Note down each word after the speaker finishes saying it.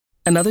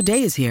Another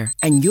day is here,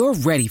 and you're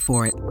ready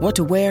for it. What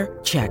to wear?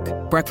 Check.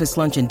 Breakfast,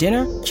 lunch, and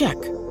dinner? Check.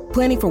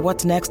 Planning for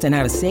what's next and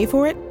how to save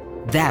for it?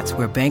 That's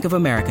where Bank of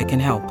America can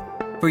help.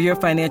 For your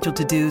financial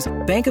to-dos,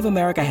 Bank of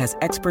America has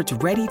experts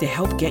ready to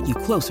help get you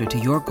closer to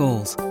your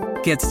goals.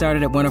 Get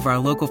started at one of our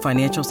local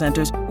financial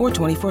centers or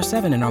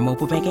 24/7 in our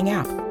mobile banking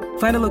app.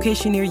 Find a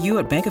location near you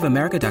at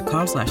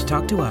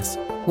bankofamerica.com/talktous.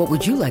 What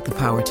would you like the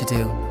power to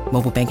do?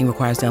 Mobile banking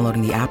requires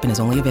downloading the app and is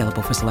only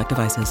available for select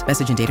devices.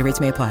 Message and data rates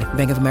may apply.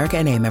 Bank of America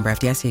N.A., member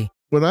FDIC.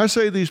 When I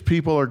say these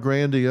people are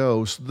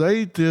grandiose,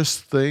 they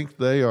just think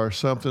they are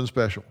something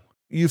special.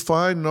 You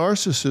find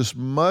narcissists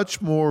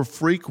much more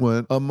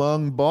frequent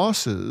among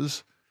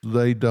bosses.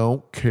 They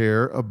don't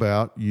care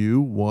about you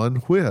one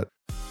whit.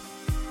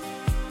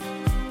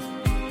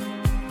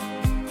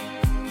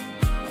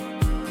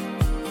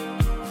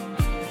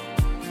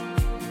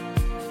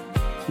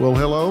 Well,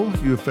 hello.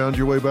 You have found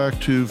your way back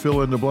to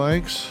Fill in the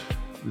Blanks.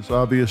 This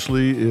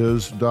obviously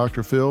is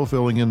Dr. Phil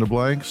filling in the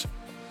blanks.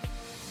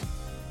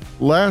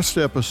 Last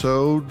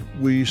episode,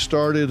 we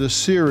started a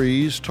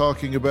series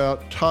talking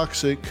about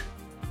toxic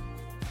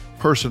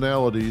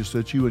personalities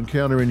that you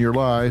encounter in your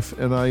life,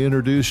 and I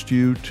introduced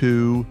you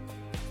to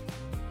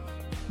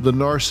the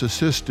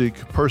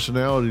narcissistic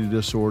personality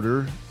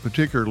disorder,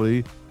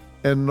 particularly,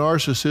 and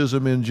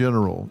narcissism in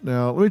general.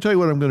 Now, let me tell you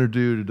what I'm going to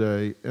do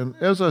today. And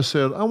as I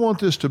said, I want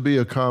this to be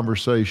a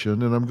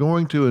conversation, and I'm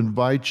going to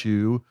invite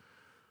you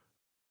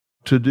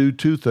to do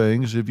two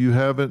things. If you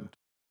haven't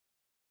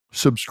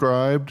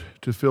subscribed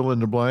to Fill in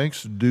the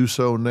Blanks, do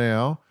so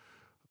now.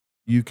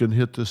 You can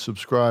hit the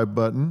subscribe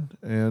button,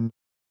 and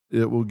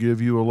it will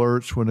give you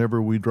alerts whenever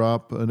we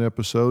drop an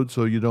episode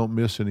so you don't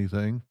miss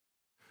anything.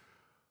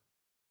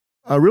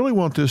 I really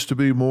want this to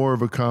be more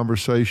of a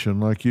conversation,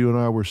 like you and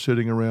I were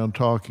sitting around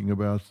talking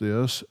about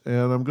this,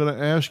 and I'm going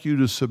to ask you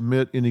to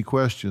submit any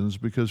questions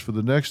because for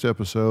the next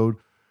episode,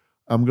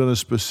 I'm going to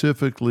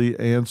specifically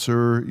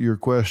answer your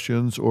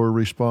questions or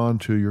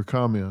respond to your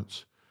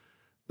comments.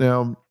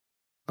 Now,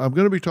 I'm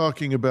going to be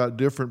talking about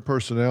different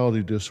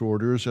personality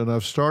disorders, and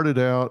I've started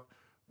out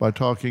by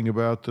talking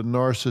about the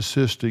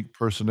narcissistic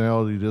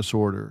personality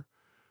disorder.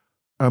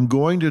 I'm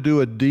going to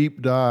do a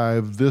deep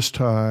dive this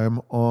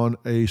time on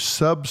a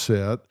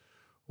subset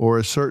or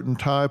a certain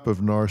type of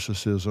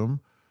narcissism,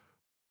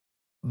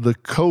 the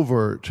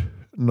covert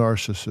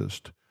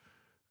narcissist.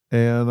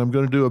 And I'm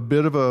going to do a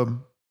bit of a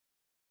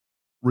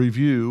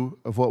review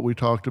of what we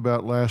talked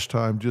about last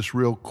time, just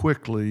real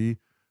quickly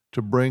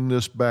to bring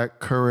this back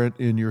current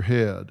in your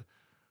head.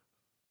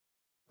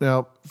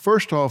 Now,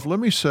 first off, let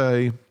me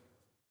say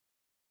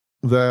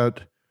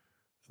that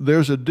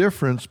there's a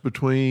difference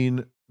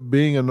between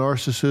being a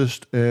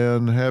narcissist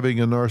and having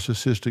a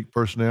narcissistic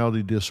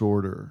personality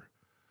disorder.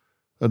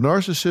 A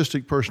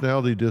narcissistic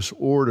personality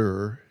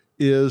disorder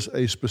is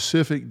a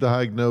specific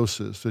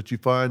diagnosis that you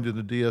find in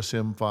the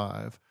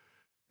DSM-5,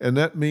 and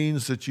that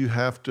means that you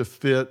have to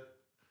fit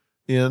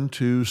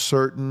into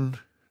certain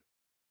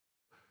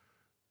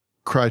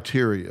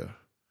criteria. It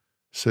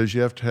says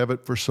you have to have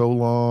it for so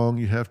long,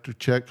 you have to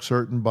check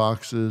certain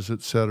boxes,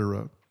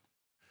 etc.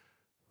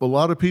 A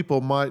lot of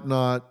people might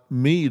not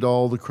meet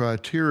all the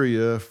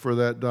criteria for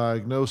that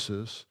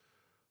diagnosis,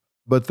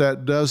 but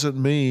that doesn't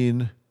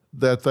mean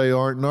that they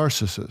aren't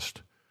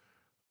narcissist.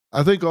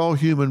 I think all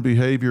human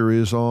behavior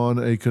is on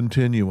a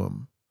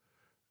continuum,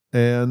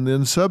 and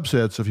then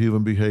subsets of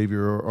human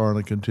behavior are on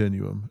a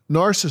continuum.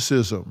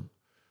 Narcissism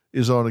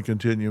is on a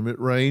continuum. It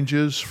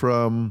ranges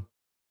from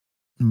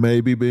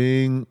maybe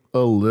being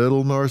a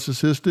little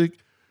narcissistic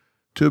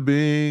to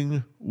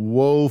being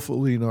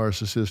woefully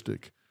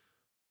narcissistic.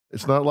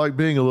 It's not like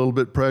being a little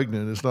bit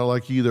pregnant. It's not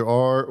like you either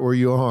are or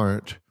you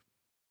aren't.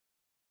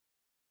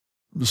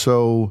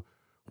 So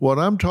what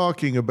I'm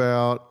talking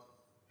about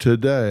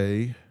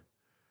today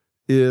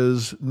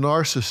is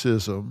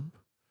narcissism,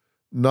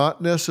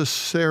 not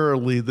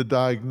necessarily the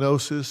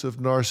diagnosis of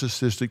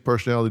narcissistic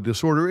personality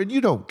disorder. And you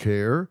don't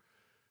care.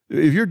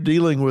 If you're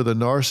dealing with a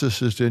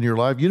narcissist in your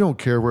life, you don't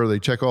care whether they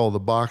check all the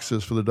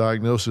boxes for the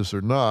diagnosis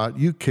or not.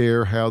 You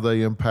care how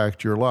they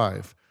impact your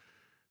life.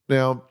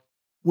 Now,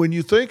 when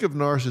you think of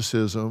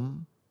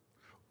narcissism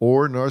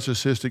or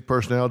narcissistic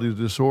personality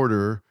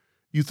disorder,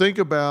 you think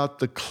about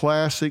the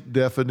classic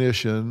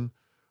definition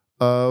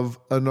of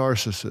a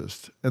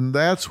narcissist. And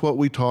that's what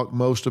we talked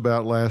most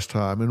about last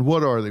time. And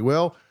what are they?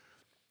 Well,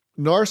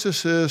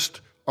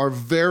 narcissists are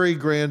very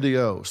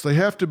grandiose. They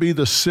have to be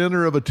the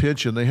center of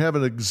attention. They have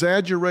an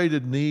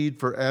exaggerated need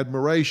for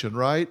admiration,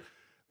 right?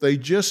 They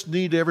just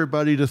need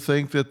everybody to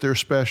think that they're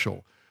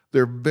special.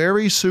 They're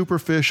very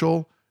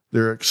superficial.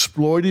 They're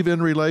exploitive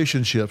in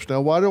relationships. Now,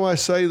 why do I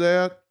say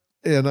that?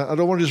 And I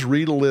don't want to just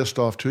read a list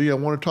off to you. I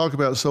want to talk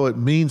about it so it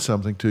means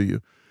something to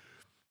you.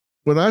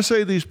 When I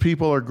say these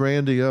people are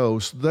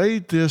grandiose,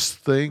 they just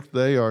think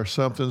they are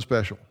something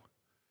special.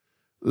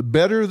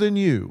 Better than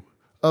you,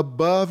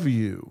 above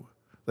you.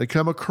 They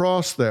come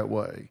across that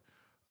way.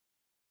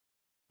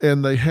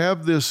 And they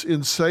have this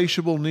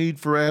insatiable need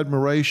for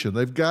admiration.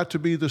 They've got to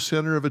be the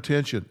center of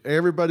attention.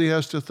 Everybody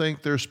has to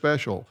think they're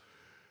special.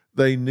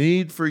 They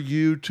need for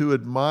you to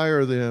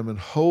admire them and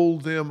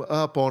hold them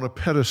up on a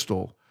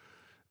pedestal.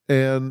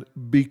 And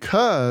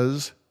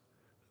because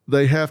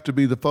they have to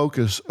be the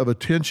focus of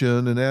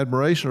attention and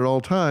admiration at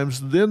all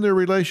times, then their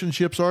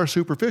relationships are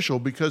superficial,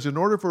 because in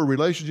order for a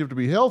relationship to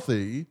be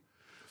healthy,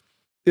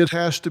 it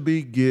has to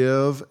be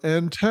give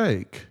and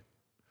take.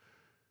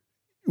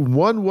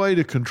 One way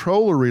to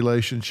control a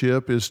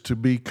relationship is to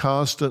be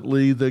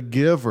constantly the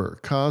giver,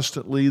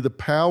 constantly the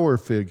power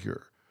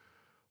figure.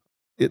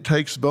 It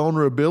takes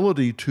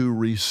vulnerability to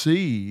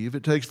receive.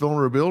 It takes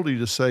vulnerability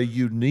to say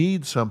you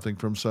need something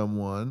from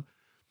someone.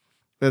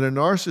 And a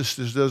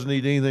narcissist doesn't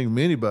need anything from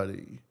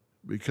anybody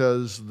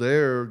because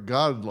they're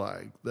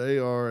godlike. They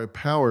are a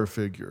power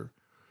figure.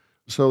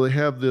 So they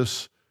have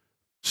this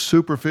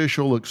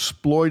superficial,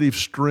 exploitive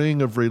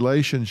string of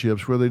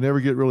relationships where they never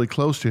get really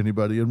close to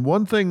anybody. And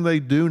one thing they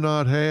do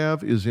not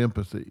have is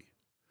empathy.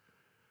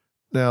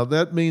 Now,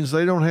 that means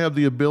they don't have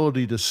the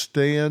ability to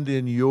stand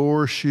in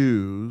your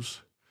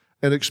shoes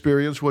and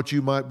experience what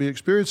you might be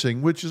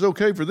experiencing, which is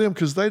okay for them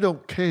because they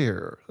don't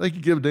care. They can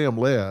give a damn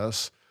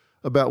less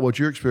about what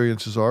your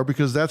experiences are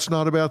because that's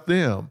not about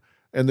them.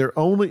 And they're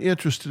only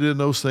interested in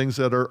those things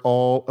that are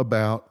all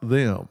about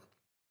them.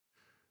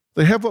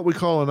 They have what we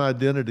call an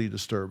identity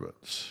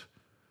disturbance.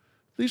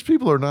 These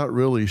people are not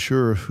really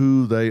sure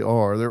who they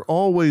are. They're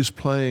always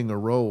playing a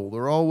role.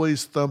 They're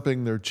always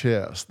thumping their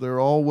chest. They're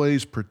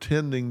always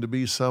pretending to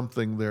be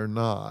something they're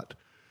not.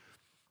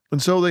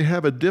 And so they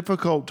have a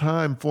difficult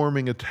time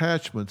forming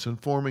attachments and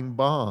forming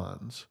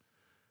bonds.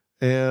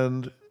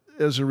 And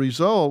as a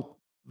result,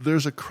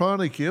 there's a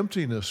chronic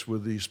emptiness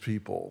with these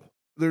people.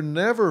 They're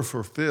never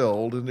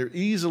fulfilled and they're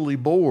easily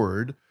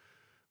bored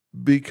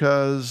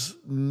because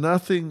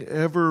nothing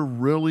ever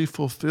really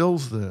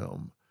fulfills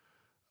them.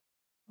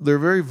 They're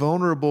very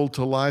vulnerable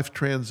to life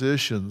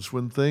transitions.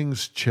 When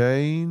things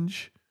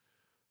change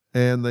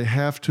and they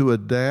have to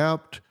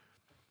adapt,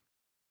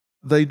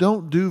 they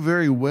don't do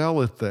very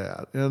well at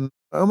that. And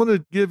I'm going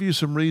to give you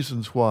some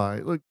reasons why.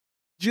 Look,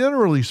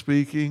 generally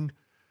speaking,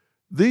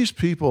 these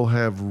people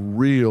have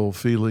real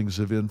feelings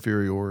of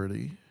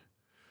inferiority.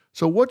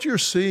 So what you're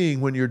seeing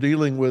when you're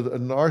dealing with a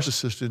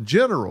narcissist in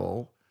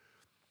general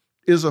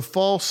is a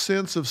false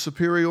sense of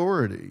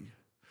superiority.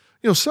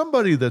 You know,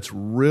 somebody that's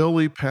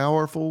really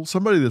powerful,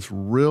 somebody that's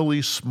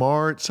really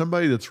smart,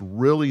 somebody that's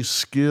really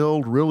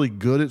skilled, really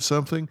good at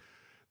something,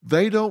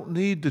 they don't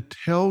need to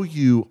tell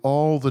you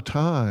all the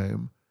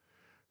time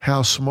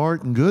how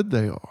smart and good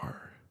they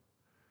are.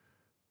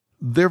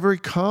 They're very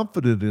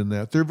confident in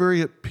that. They're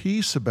very at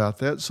peace about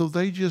that, so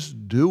they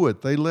just do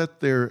it. They let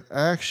their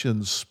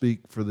actions speak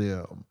for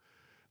them.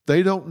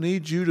 They don't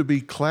need you to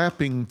be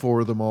clapping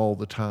for them all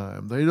the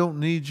time. They don't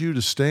need you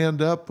to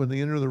stand up when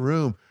they enter the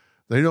room.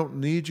 They don't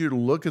need you to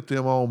look at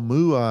them all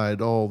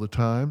moo-eyed all the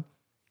time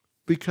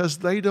because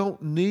they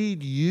don't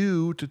need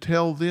you to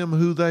tell them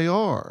who they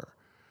are.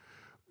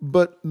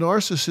 But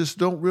narcissists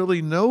don't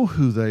really know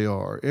who they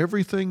are.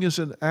 Everything is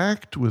an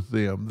act with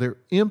them. They're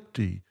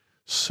empty,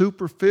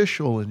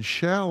 superficial, and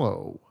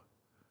shallow.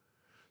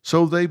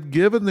 So they've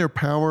given their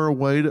power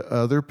away to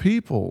other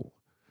people.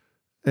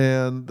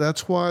 And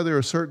that's why there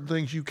are certain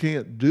things you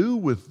can't do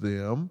with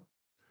them,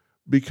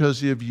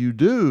 because if you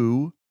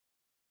do,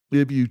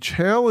 if you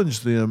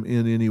challenge them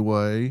in any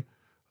way,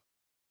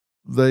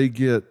 they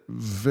get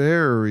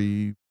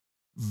very,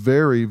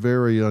 very,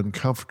 very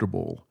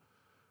uncomfortable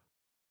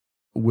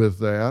with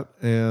that.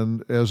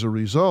 And as a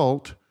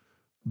result,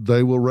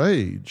 they will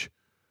rage.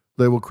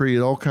 They will create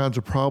all kinds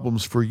of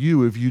problems for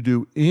you if you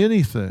do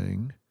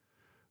anything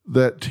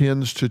that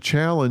tends to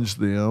challenge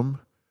them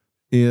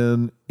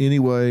in any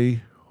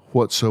way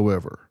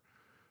whatsoever.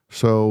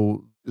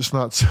 So it's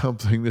not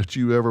something that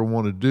you ever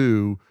want to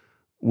do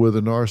with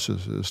a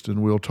narcissist,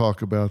 and we'll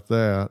talk about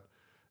that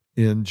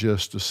in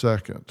just a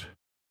second.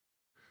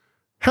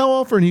 How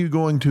often are you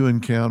going to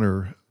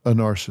encounter a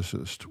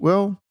narcissist?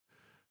 Well,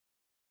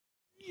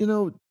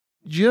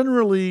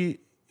 generally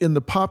in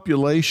the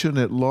population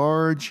at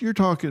large, you're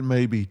talking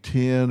maybe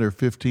 10 or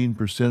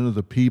 15% of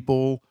the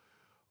people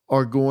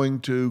are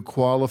going to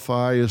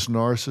qualify as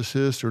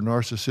narcissist or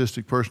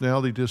narcissistic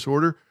personality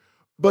disorder,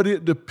 but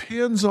it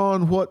depends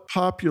on what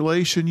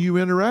population you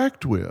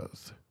interact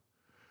with.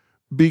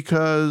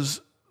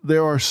 Because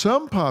there are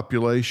some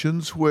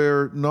populations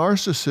where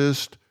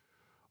narcissists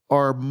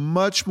are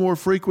much more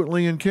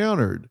frequently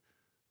encountered.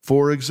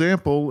 For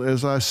example,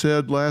 as I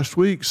said last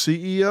week,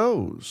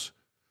 CEOs.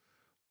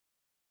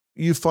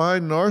 You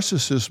find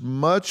narcissists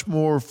much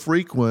more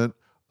frequent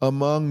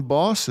among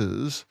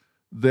bosses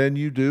than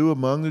you do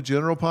among the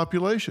general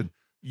population.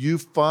 You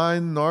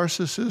find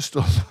narcissists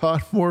a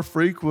lot more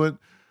frequent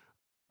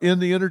in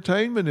the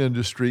entertainment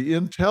industry,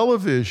 in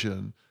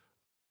television,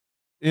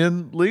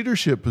 in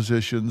leadership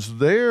positions.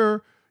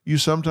 There, you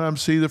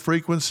sometimes see the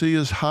frequency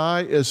as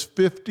high as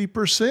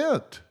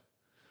 50%,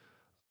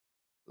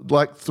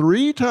 like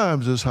 3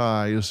 times as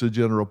high as the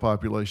general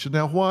population.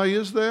 Now, why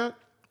is that?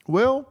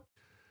 Well,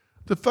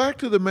 the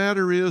fact of the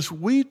matter is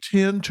we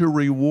tend to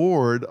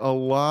reward a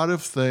lot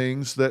of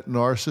things that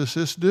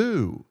narcissists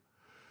do.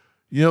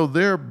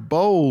 They're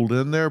bold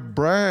and they're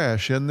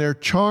brash and they're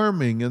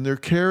charming and they're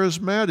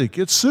charismatic.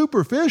 It's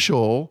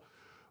superficial,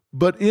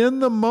 but in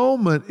the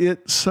moment,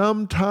 it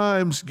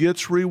sometimes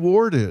gets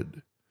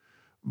rewarded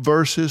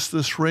versus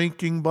the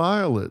shrinking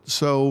violet.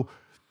 So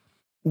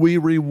we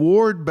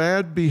reward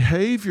bad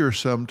behavior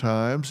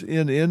sometimes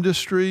in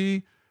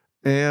industry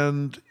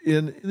and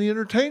in the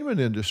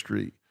entertainment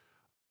industry.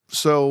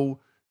 So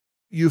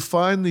you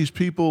find these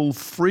people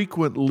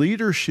frequent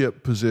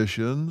leadership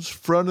positions,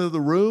 front of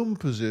the room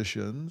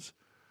positions,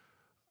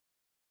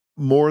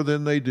 more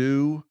than they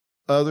do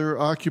other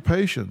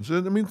occupations.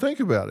 And I mean, think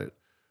about it.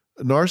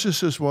 A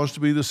narcissist wants to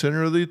be the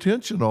center of the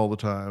attention all the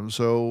time.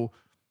 So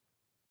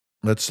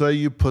let's say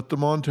you put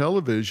them on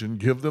television,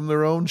 give them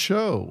their own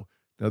show.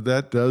 Now,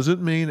 that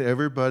doesn't mean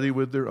everybody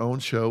with their own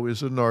show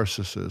is a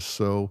narcissist.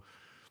 So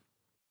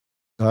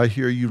I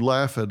hear you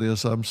laughing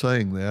as I'm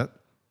saying that.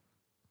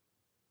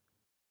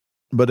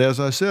 But as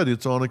I said,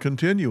 it's on a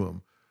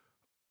continuum.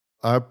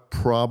 I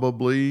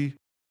probably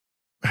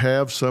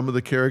have some of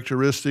the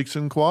characteristics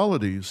and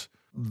qualities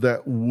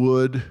that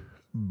would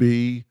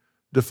be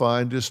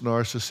defined as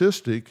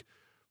narcissistic,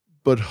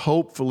 but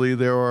hopefully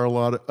there are a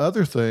lot of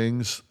other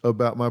things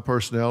about my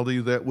personality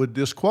that would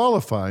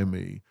disqualify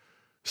me,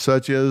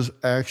 such as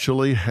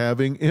actually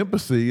having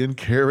empathy and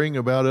caring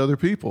about other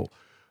people.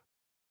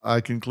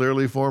 I can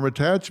clearly form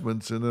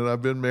attachments, and then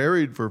I've been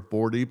married for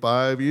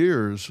 45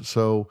 years.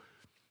 So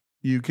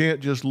you can't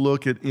just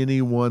look at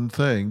any one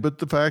thing. But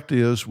the fact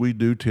is, we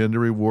do tend to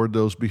reward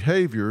those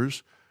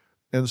behaviors,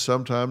 and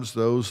sometimes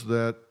those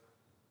that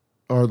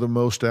are the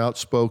most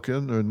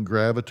outspoken and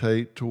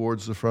gravitate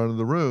towards the front of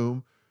the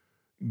room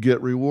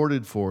get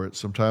rewarded for it.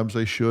 Sometimes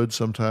they should,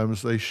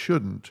 sometimes they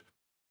shouldn't.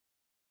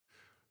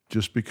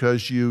 Just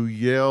because you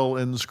yell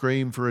and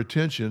scream for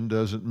attention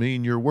doesn't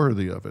mean you're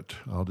worthy of it.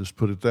 I'll just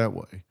put it that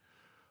way.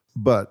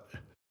 But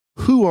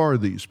who are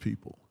these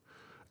people?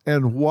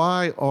 And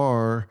why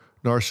are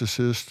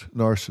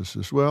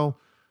narcissists? Well,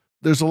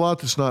 there's a lot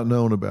that's not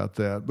known about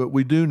that, but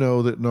we do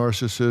know that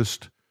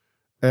narcissists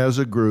as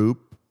a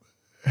group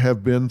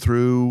have been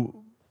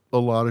through a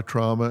lot of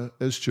trauma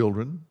as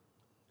children,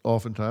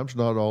 oftentimes,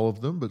 not all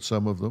of them, but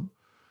some of them.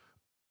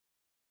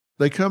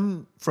 They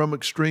come from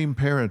extreme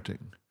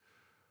parenting.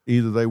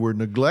 Either they were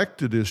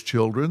neglected as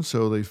children,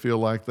 so they feel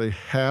like they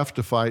have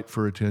to fight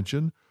for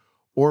attention,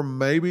 or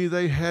maybe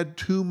they had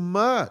too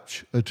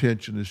much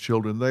attention as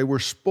children. They were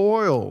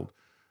spoiled.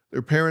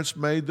 Their parents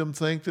made them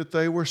think that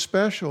they were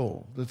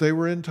special, that they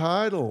were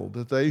entitled,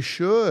 that they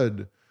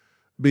should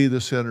be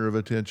the center of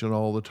attention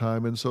all the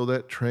time. And so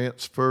that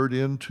transferred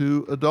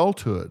into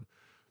adulthood.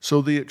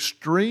 So the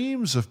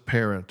extremes of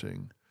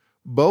parenting,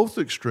 both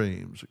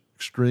extremes,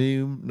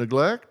 extreme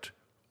neglect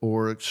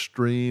or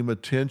extreme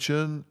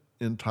attention,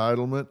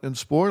 entitlement, and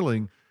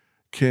spoiling,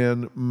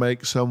 can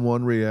make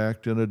someone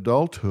react in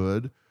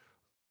adulthood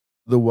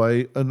the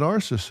way a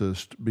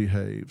narcissist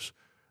behaves.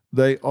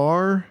 They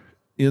are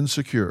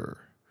insecure.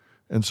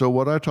 And so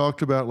what I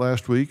talked about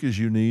last week is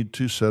you need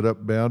to set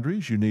up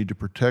boundaries, you need to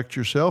protect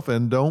yourself,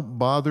 and don't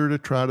bother to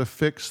try to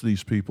fix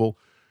these people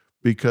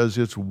because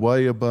it's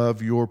way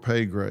above your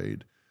pay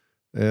grade.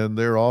 And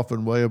they're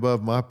often way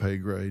above my pay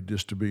grade,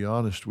 just to be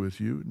honest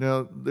with you.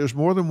 Now, there's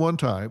more than one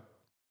type.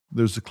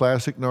 There's the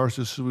classic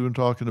narcissist we've been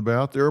talking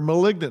about. There are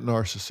malignant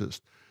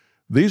narcissists.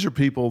 These are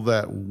people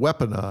that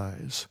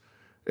weaponize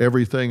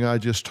everything I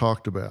just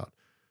talked about.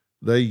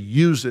 They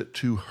use it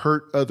to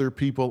hurt other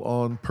people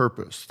on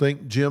purpose.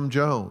 Think Jim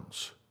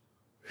Jones,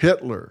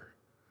 Hitler,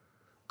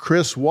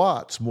 Chris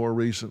Watts more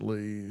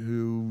recently,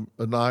 who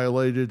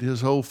annihilated his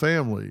whole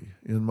family,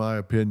 in my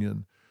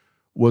opinion,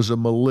 was a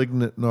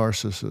malignant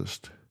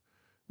narcissist.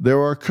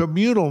 There are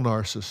communal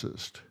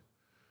narcissists.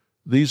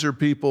 These are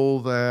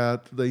people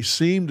that they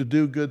seem to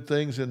do good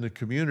things in the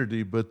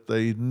community, but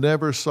they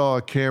never saw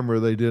a camera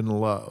they didn't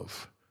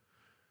love.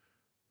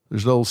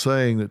 There's an old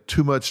saying that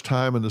too much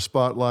time in the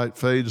spotlight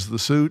fades the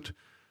suit.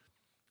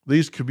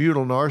 These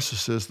communal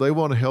narcissists, they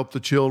want to help the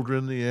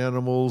children, the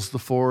animals, the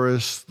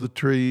forests, the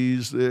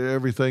trees,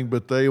 everything,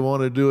 but they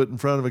want to do it in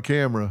front of a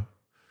camera.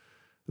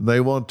 And they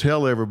won't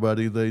tell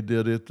everybody they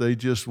did it. They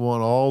just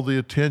want all the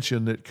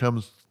attention that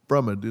comes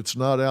from it. It's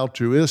not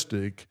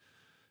altruistic.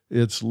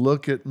 It's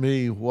look at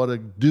me, what a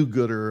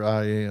do-gooder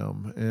I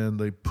am. And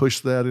they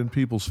push that in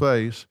people's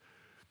face.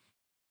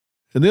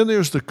 And then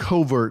there's the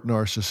covert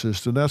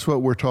narcissist, and that's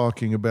what we're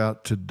talking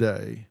about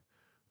today.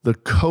 The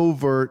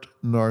covert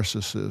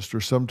narcissist, or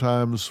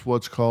sometimes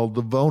what's called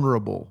the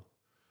vulnerable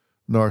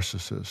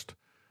narcissist.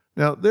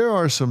 Now, there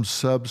are some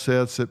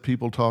subsets that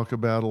people talk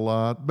about a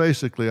lot.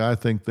 Basically, I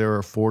think there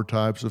are 4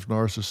 types of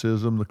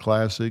narcissism: the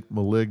classic,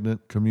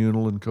 malignant,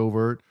 communal, and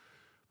covert.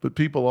 But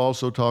people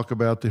also talk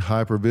about the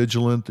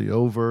hypervigilant, the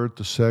overt,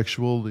 the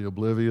sexual, the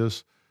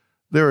oblivious.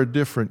 There are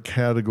different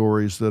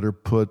categories that are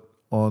put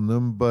on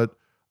them, but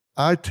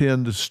I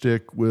tend to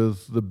stick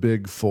with the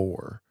big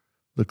 4,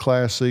 the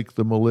classic,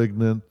 the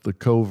malignant, the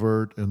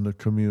covert, and the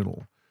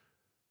communal.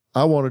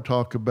 I want to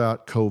talk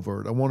about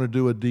covert. I want to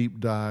do a deep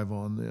dive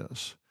on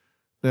this.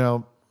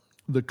 Now,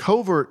 the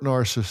covert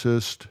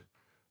narcissist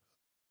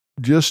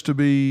just to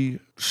be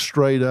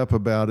straight up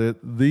about it,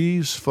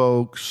 these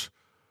folks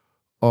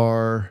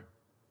are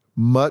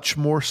much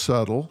more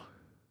subtle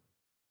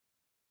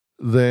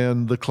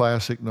than the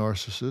classic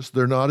narcissist.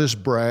 They're not as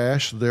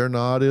brash. They're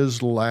not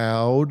as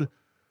loud.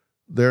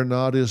 They're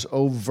not as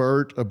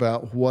overt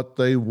about what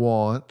they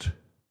want.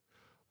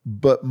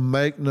 But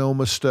make no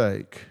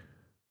mistake,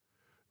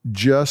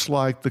 just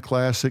like the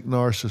classic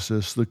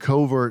narcissist, the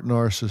covert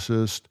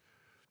narcissist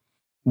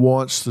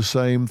wants the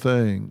same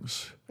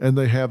things, and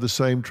they have the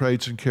same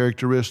traits and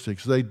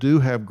characteristics. They do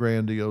have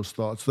grandiose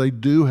thoughts. They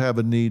do have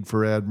a need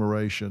for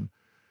admiration.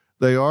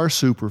 They are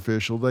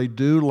superficial. They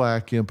do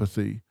lack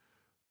empathy.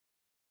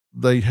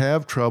 They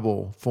have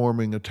trouble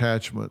forming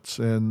attachments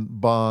and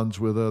bonds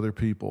with other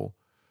people.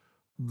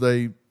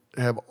 They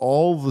have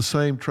all the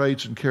same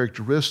traits and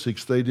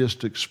characteristics. They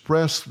just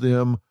express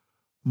them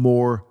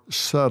more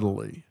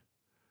subtly.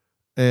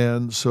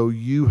 And so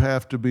you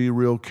have to be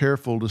real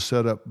careful to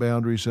set up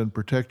boundaries and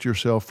protect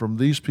yourself from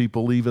these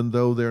people, even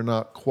though they're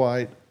not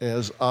quite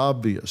as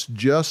obvious.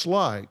 Just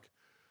like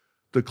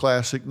the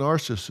classic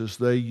narcissist,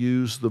 they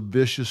use the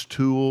vicious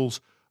tools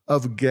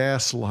of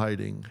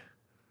gaslighting.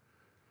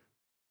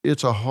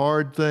 It's a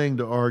hard thing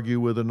to argue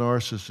with a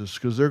narcissist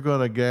because they're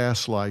going to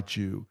gaslight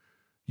you.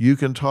 You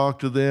can talk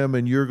to them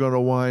and you're going to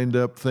wind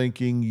up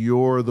thinking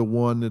you're the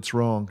one that's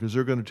wrong because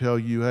they're going to tell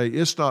you, hey,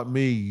 it's not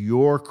me,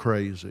 you're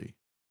crazy.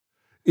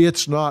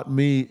 It's not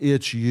me,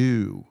 it's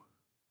you.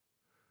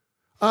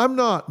 I'm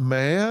not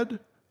mad.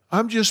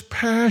 I'm just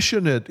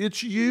passionate.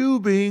 It's you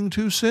being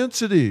too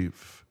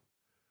sensitive.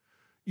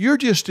 You're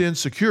just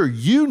insecure.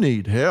 You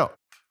need help.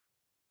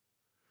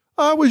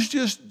 I was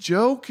just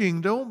joking.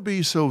 Don't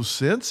be so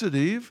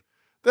sensitive.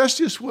 That's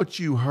just what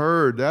you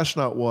heard. That's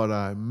not what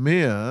I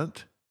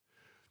meant.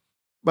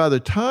 By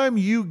the time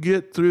you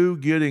get through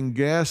getting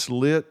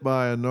gaslit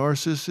by a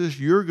narcissist,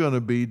 you're going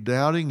to be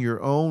doubting your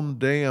own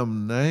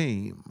damn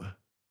name.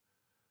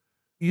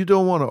 You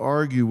don't want to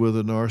argue with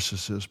a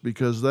narcissist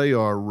because they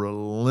are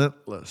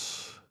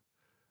relentless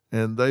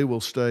and they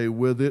will stay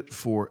with it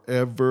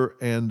forever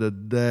and a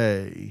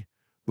day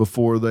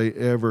before they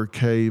ever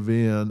cave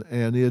in,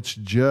 and it's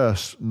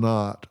just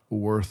not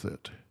worth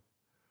it.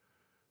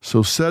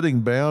 So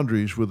setting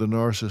boundaries with a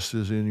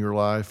narcissist in your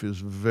life is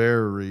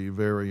very,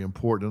 very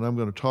important. And I'm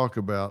going to talk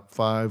about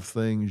 5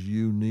 things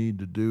you need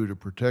to do to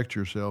protect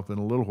yourself in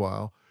a little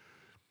while.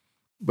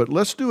 But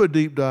let's do a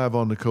deep dive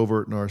on the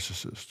covert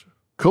narcissist.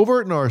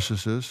 Covert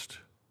narcissists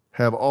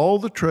have all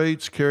the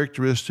traits,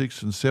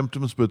 characteristics, and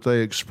symptoms, but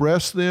they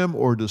express them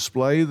or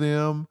display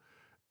them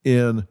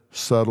in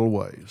subtle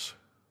ways.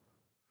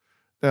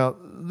 Now,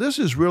 this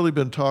has really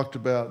been talked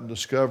about and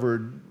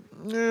discovered,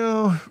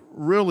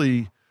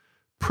 really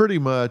pretty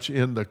much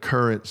in the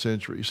current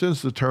century,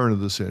 since the turn of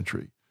the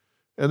century.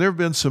 And there have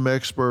been some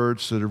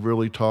experts that have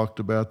really talked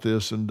about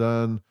this and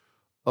done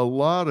a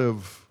lot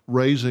of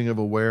raising of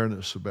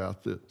awareness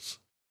about this.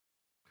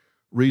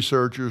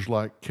 Researchers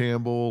like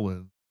Campbell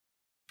and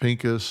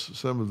Pincus,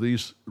 some of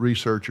these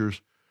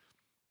researchers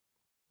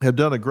have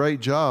done a great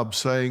job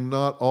saying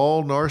not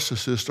all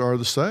narcissists are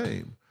the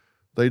same.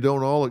 They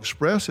don't all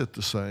express it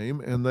the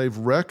same, and they've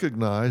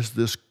recognized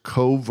this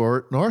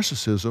covert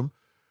narcissism.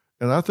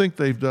 And I think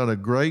they've done a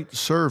great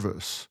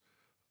service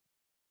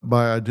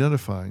by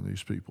identifying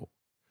these people.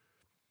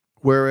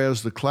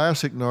 Whereas the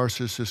classic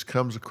narcissist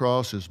comes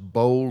across as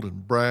bold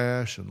and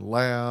brash and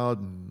loud,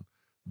 and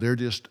they're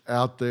just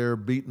out there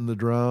beating the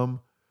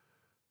drum,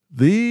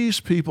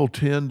 these people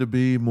tend to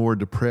be more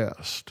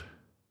depressed.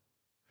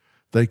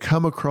 They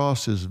come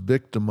across as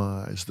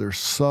victimized. They're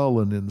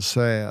sullen and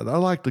sad. I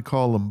like to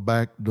call them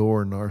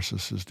backdoor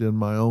narcissists in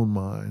my own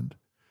mind.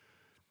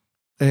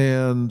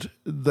 And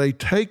they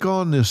take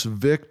on this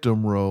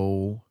victim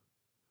role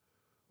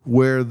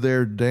where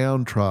they're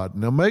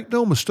downtrodden. Now, make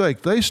no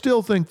mistake, they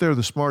still think they're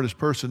the smartest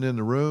person in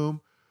the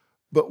room,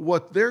 but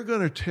what they're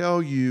going to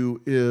tell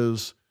you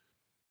is,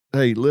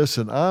 hey,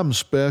 listen, I'm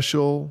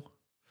special,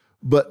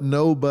 but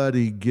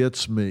nobody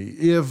gets me.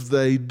 If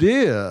they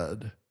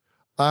did,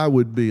 I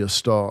would be a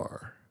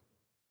star.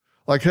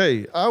 Like,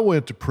 hey, I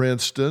went to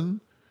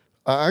Princeton.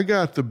 I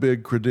got the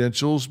big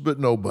credentials, but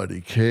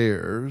nobody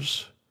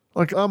cares.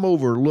 Like, I'm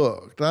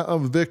overlooked.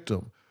 I'm a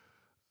victim.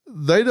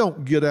 They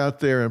don't get out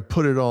there and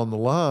put it on the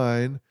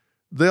line.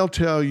 They'll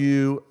tell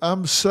you,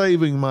 I'm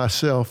saving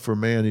myself for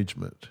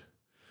management.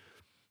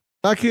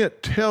 I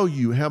can't tell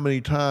you how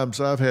many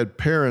times I've had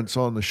parents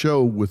on the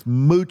show with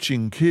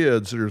mooching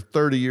kids that are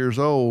 30 years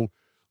old,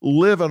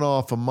 living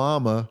off of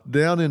mama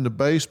down in the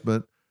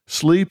basement,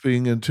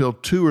 sleeping until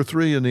 2 or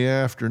 3 in the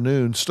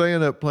afternoon,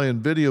 staying up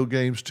playing video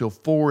games till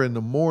 4 in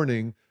the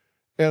morning.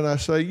 And I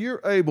say,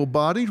 you're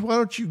able-bodied. Why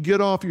don't you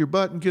get off your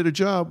butt and get a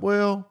job?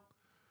 Well,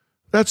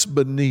 that's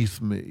beneath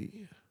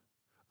me.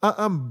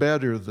 I'm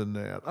better than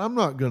that. I'm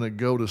not going to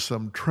go to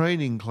some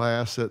training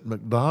class at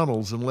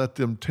McDonald's and let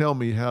them tell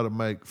me how to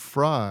make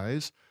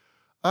fries.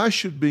 I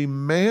should be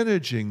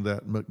managing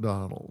that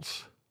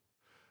McDonald's.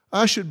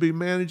 I should be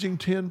managing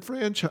 10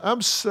 franchises.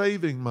 I'm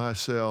saving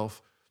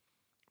myself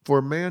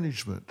for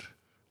management.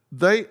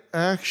 They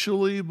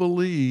actually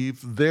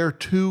believe they're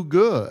too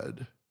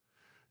good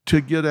to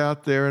get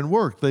out there and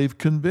work. They've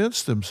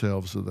convinced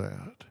themselves of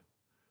that.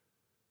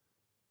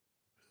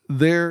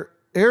 Their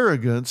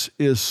arrogance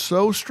is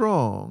so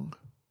strong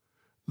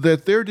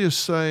that they're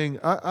just saying,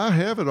 I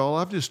have it all,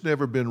 I've just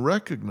never been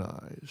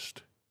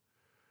recognized.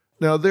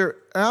 Now, they're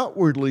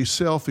outwardly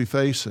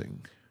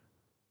self-effacing,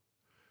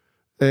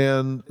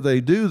 and they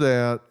do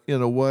that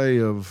in a way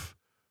of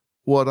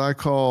what I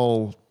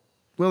call,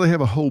 well, they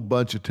have a whole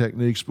bunch of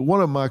techniques, but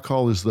one of them I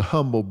call is the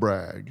humble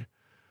brag.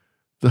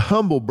 The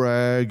humble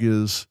brag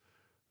is,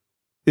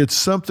 it's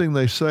something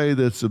they say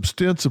that's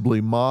ostensibly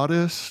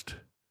modest,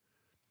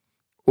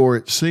 or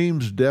it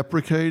seems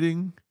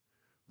deprecating,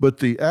 but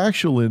the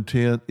actual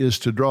intent is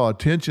to draw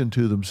attention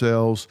to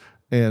themselves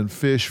and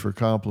fish for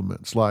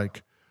compliments,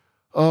 like,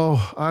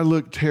 oh, I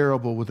look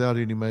terrible without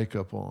any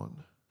makeup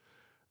on.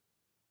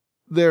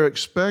 They're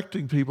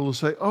expecting people to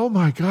say, oh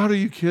my God, are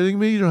you kidding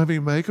me? You don't have any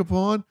makeup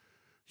on?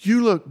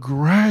 You look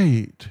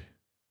great.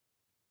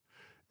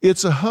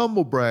 It's a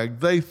humble brag.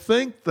 They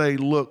think they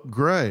look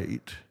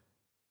great.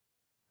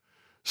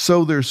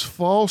 So there's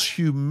false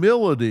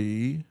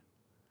humility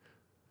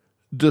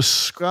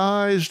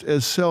disguised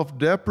as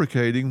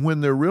self-deprecating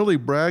when they're really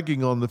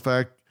bragging on the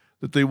fact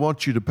that they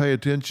want you to pay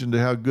attention to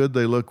how good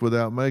they look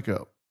without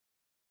makeup.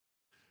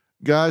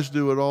 Guys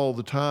do it all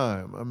the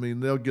time. I mean,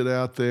 they'll get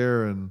out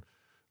there and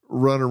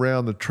run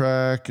around the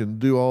track and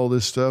do all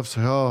this stuff.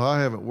 Say, oh,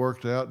 I haven't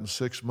worked out in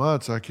 6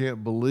 months. I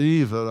can't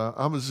believe that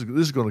this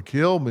is going to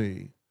kill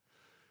me.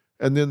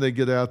 And then they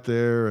get out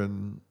there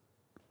and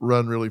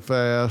run really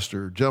fast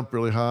or jump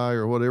really high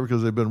or whatever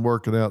because they've been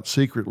working out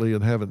secretly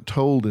and haven't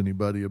told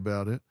anybody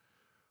about it.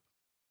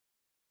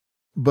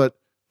 But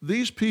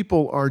these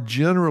people are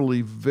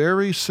generally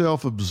very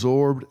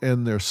self-absorbed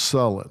and they're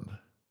sullen.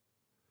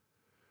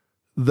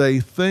 They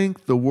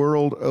think the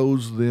world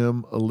owes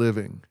them a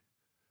living.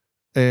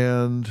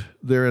 And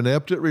they're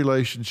inept at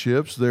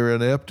relationships. They're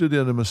inept at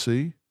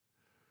intimacy.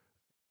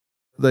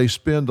 They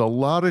spend a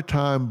lot of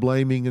time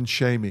blaming and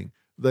shaming.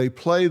 They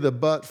play the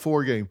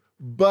but-for game.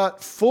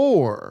 But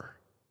for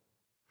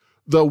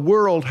the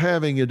world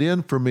having it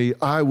in for me,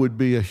 I would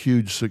be a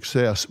huge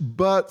success.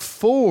 But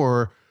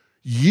for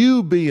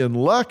you being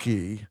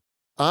lucky,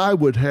 I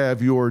would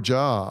have your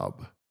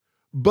job.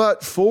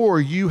 But for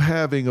you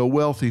having a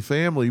wealthy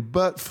family,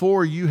 but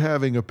for you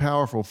having a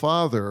powerful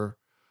father,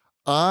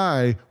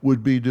 I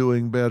would be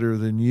doing better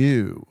than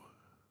you.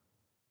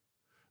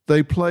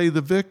 They play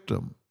the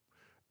victim.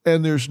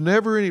 And there's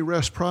never any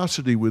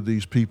reciprocity with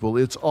these people.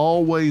 It's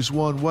always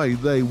one way.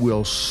 They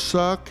will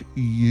suck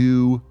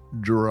you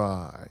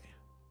dry.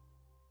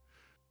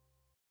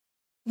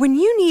 When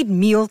you need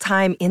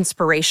mealtime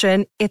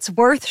inspiration, it's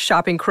worth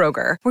shopping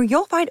Kroger, where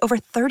you'll find over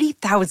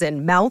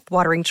 30,000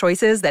 mouth-watering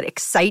choices that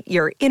excite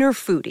your inner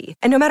foodie.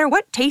 And no matter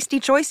what tasty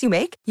choice you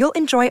make, you'll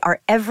enjoy our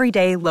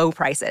everyday low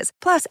prices,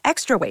 plus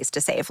extra ways to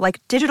save,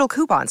 like digital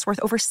coupons worth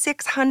over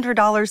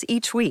 $600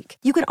 each week.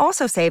 You can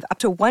also save up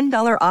to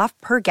 $1 off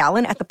per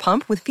gallon at the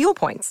pump with fuel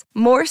points.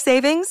 More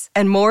savings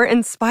and more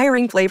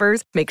inspiring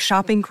flavors make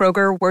shopping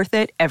Kroger worth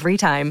it every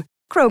time.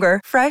 Kroger,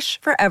 fresh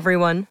for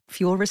everyone.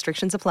 Fuel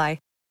restrictions apply.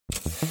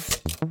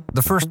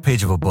 The first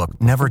page of a book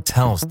never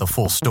tells the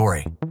full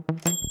story.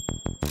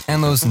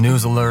 And those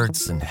news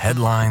alerts and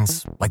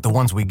headlines, like the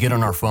ones we get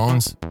on our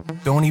phones,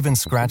 don't even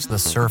scratch the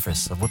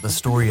surface of what the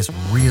story is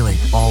really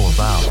all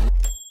about.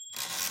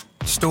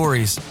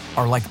 Stories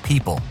are like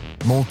people,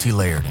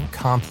 multi-layered and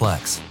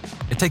complex.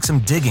 It takes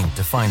some digging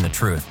to find the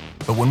truth,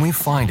 but when we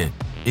find it,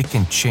 it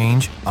can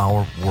change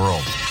our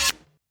world.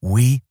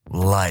 We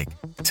like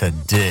to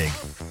dig.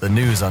 The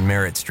news on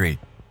Merritt Street.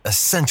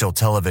 Essential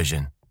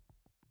television.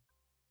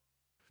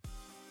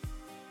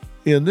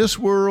 In this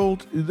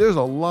world, there's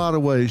a lot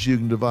of ways you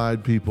can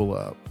divide people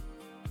up.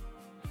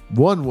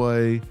 One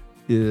way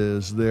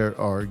is there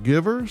are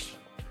givers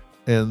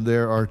and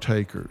there are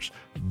takers.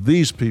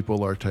 These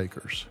people are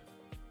takers.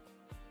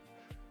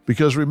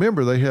 Because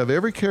remember, they have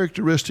every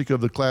characteristic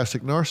of the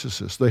classic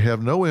narcissist. They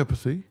have no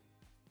empathy.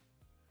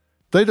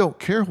 They don't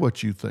care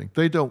what you think.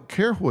 They don't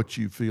care what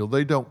you feel.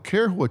 They don't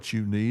care what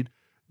you need.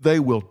 They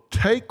will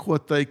take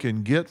what they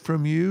can get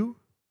from you.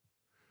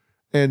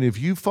 And if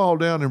you fall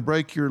down and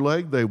break your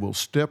leg, they will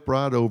step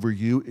right over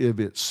you if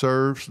it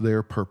serves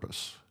their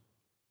purpose.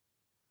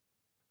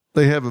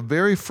 They have a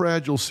very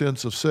fragile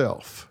sense of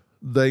self.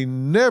 They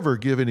never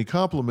give any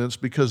compliments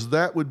because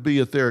that would be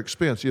at their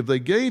expense. If they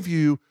gave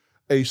you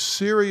a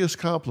serious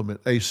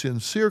compliment, a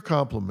sincere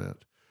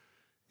compliment,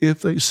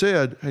 if they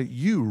said, hey,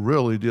 you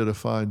really did a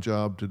fine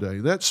job today.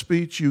 That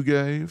speech you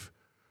gave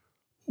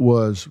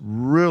was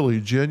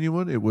really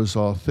genuine, it was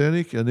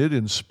authentic, and it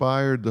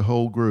inspired the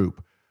whole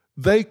group.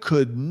 They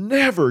could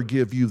never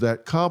give you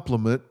that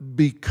compliment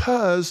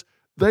because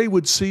they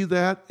would see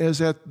that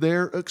as at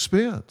their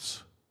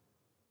expense.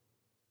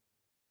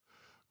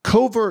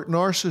 Covert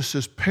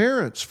narcissist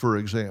parents, for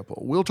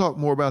example, we'll talk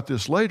more about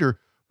this later,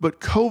 but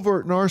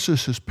covert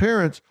narcissist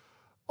parents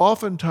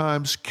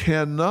oftentimes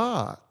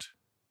cannot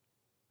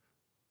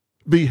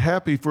be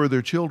happy for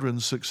their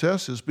children's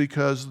successes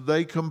because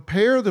they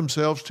compare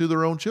themselves to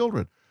their own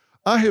children.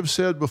 I have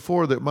said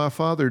before that my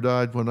father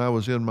died when I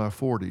was in my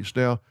 40s.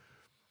 Now,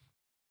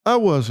 I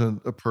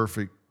wasn't a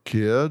perfect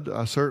kid.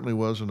 I certainly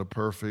wasn't a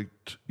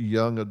perfect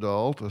young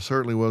adult. I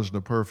certainly wasn't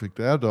a perfect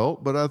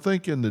adult, but I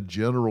think in the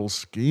general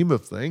scheme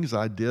of things,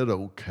 I did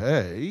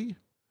okay.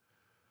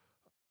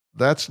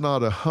 That's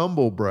not a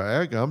humble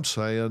brag. I'm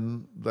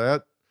saying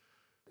that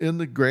in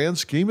the grand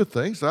scheme of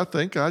things, I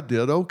think I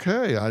did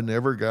okay. I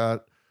never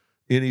got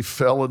any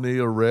felony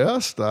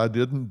arrest. I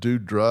didn't do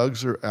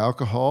drugs or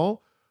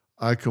alcohol.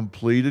 I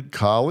completed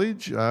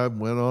college. I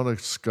went on a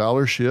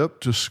scholarship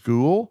to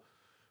school,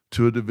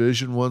 to a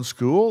Division I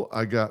school.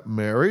 I got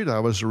married. I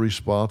was a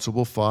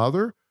responsible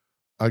father.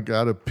 I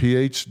got a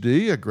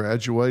PhD. I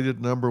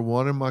graduated number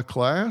one in my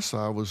class.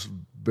 I was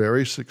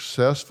very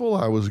successful.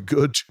 I was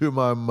good to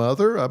my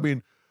mother. I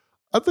mean,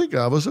 I think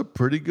I was a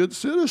pretty good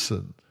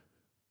citizen.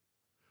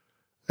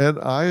 And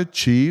I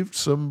achieved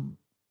some,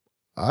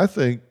 I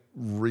think,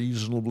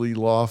 reasonably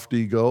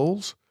lofty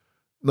goals.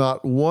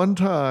 Not one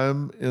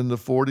time in the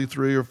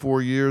 43 or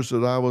 4 years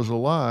that I was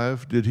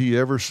alive did he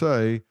ever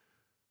say,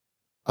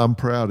 "I'm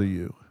proud of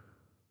you."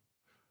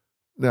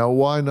 Now,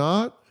 why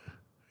not?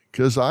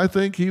 Because I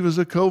think he was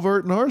a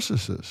covert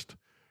narcissist.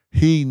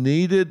 He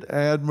needed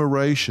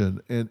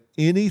admiration, and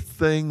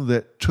anything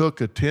that took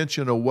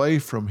attention away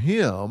from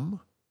him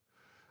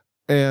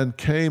and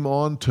came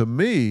on to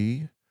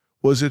me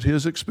was at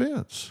his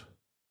expense.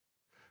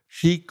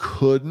 He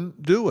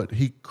couldn't do it.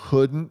 He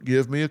couldn't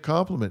give me a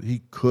compliment.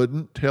 He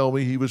couldn't tell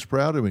me he was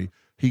proud of me.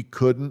 He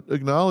couldn't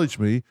acknowledge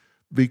me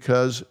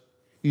because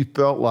he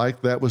felt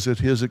like that was at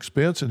his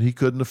expense and he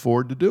couldn't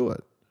afford to do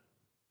it.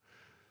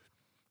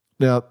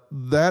 Now,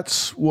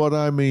 that's what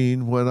I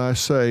mean when I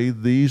say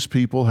these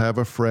people have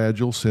a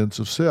fragile sense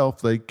of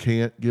self. They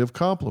can't give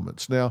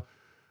compliments. Now,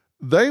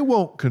 they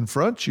won't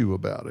confront you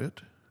about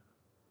it.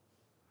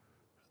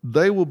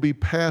 They will be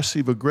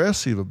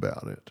passive-aggressive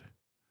about it.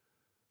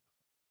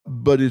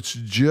 But it's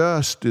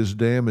just as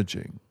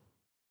damaging.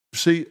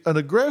 See, an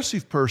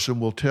aggressive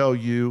person will tell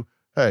you,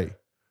 "Hey,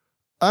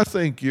 I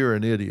think you're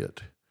an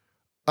idiot.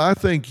 I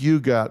think you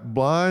got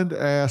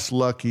blind-ass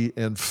lucky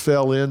and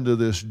fell into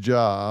this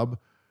job,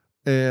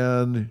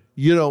 and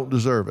you don't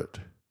deserve it."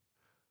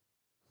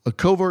 A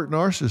covert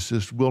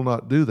narcissist will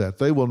not do that.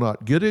 They will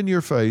not get in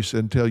your face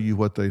and tell you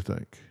what they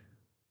think.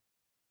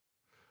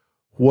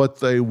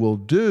 What they will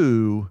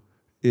do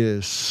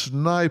is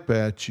snipe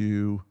at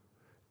you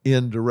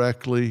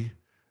indirectly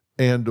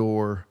and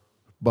or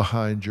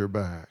behind your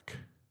back.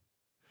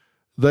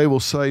 They will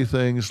say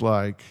things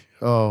like,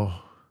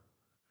 "Oh,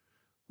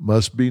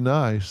 must be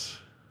nice."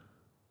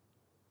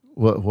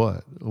 What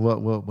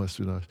must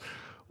be nice?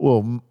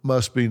 Well,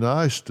 must be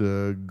nice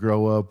to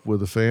grow up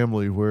with a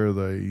family where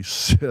they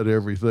set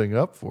everything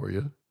up for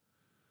you.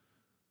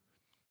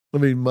 I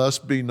mean,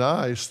 must be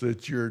nice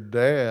that your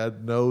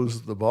dad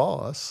knows the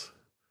boss.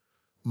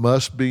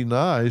 Must be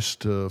nice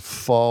to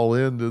fall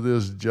into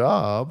this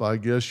job. I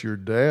guess your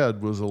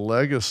dad was a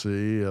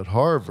legacy at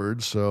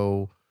Harvard,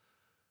 so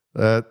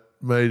that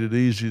made it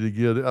easy to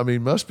get it. I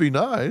mean, must be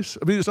nice.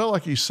 I mean, it's not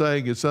like he's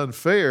saying it's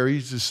unfair.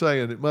 He's just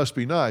saying it must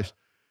be nice.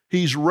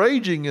 He's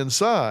raging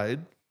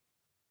inside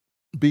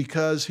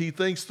because he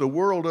thinks the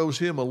world owes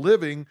him a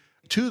living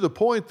to the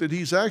point that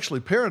he's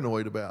actually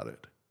paranoid about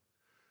it.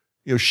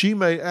 You know, she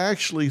may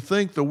actually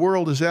think the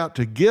world is out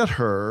to get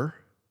her,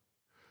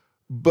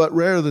 but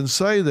rather than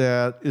say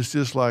that, it's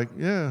just like,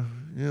 yeah,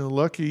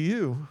 lucky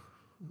you,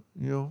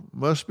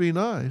 must be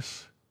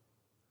nice.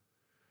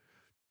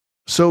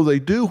 So they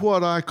do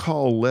what I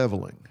call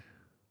leveling.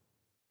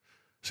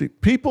 See,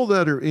 people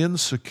that are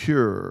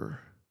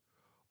insecure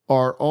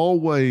are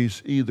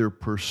always either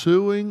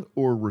pursuing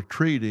or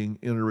retreating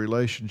in a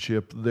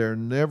relationship. They're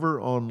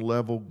never on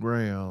level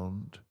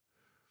ground,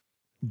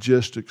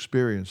 just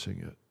experiencing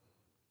it.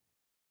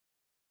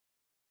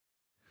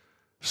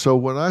 So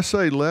when I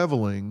say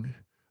leveling,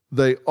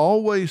 they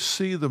always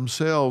see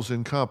themselves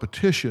in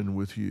competition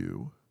with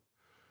you.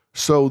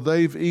 So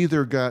they've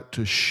either got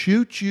to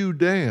shoot you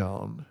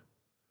down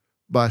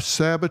by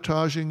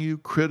sabotaging you,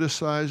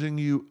 criticizing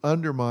you,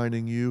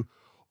 undermining you,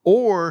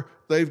 or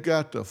they've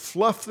got to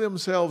fluff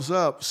themselves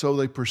up so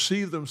they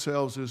perceive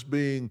themselves as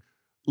being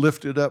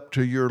lifted up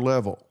to your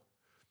level.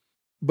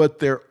 But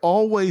they're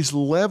always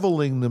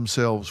leveling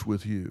themselves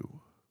with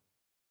you.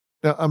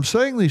 Now, I'm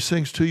saying these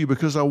things to you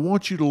because I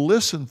want you to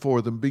listen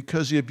for them,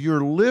 because if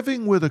you're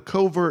living with a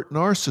covert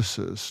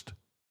narcissist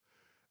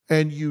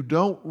and you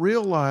don't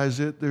realize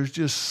it, there's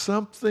just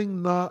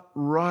something not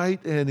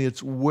right and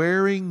it's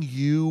wearing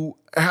you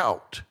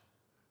out.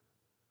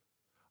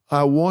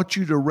 I want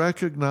you to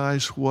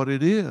recognize what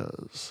it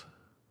is.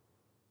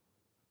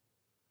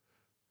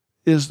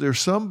 Is there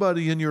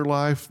somebody in your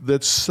life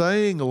that's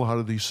saying a lot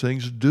of these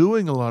things,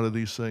 doing a lot of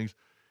these things?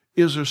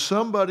 Is there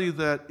somebody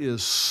that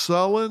is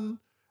sullen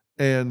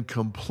and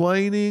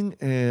complaining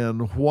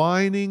and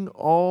whining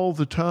all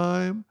the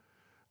time,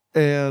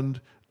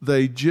 and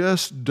they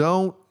just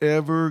don't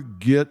ever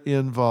get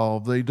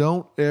involved? They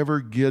don't ever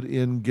get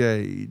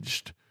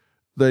engaged.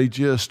 They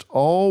just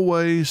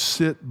always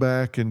sit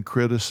back and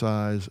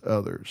criticize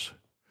others.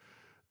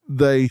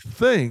 They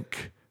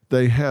think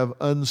they have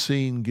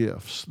unseen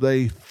gifts.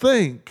 They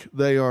think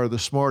they are the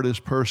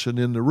smartest person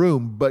in the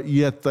room, but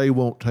yet they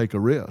won't take a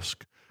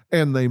risk.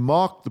 And they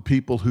mock the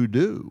people who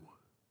do.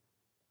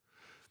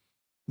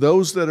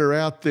 Those that are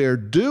out there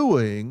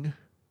doing,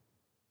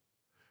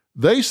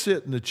 they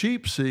sit in the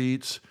cheap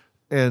seats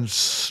and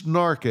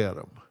snark at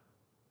them,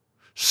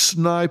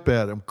 snipe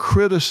at them,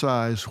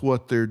 criticize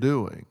what they're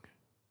doing.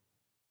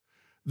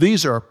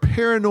 These are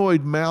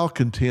paranoid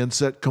malcontents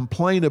that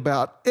complain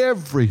about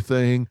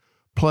everything,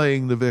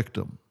 playing the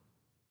victim.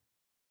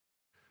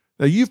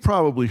 Now, you've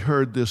probably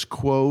heard this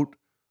quote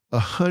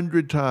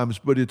 100 times,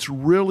 but it's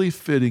really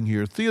fitting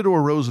here.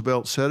 Theodore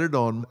Roosevelt said it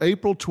on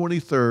April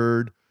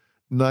 23rd,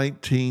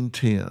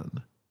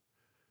 1910.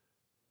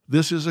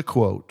 This is a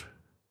quote.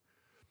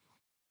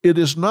 "It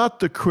is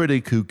not the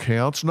critic who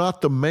counts,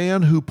 not the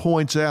man who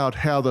points out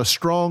how the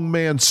strong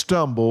man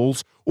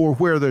stumbles or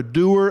where the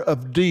doer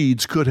of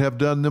deeds could have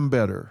done them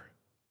better.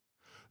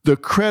 The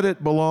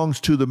credit belongs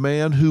to the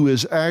man who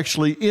is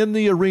actually in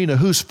the arena,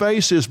 whose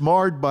face is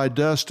marred by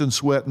dust and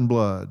sweat and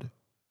blood,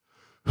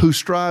 who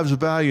strives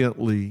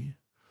valiantly,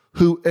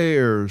 who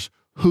errs,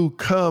 who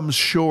comes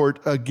short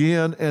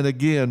again and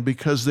again,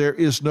 because there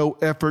is no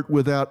effort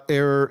without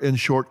error and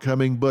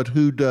shortcoming, but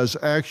who does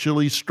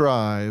actually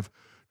strive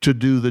to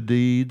do the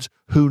deeds,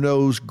 who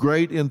knows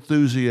great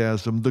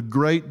enthusiasm, the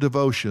great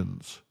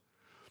devotions,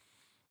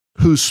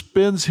 who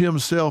spends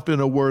himself in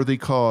a worthy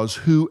cause,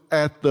 who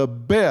at the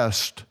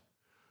best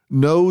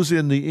knows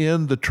in the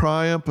end the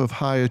triumph of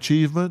high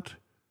achievement,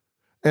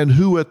 and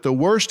who at the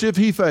worst, if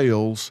he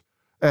fails,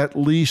 at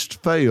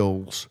least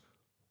fails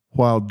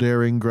while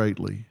daring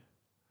greatly,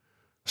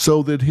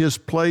 so that his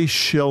place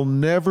shall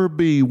never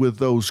be with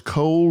those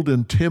cold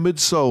and timid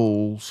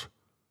souls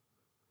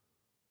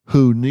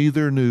who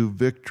neither knew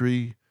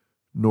victory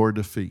nor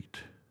defeat."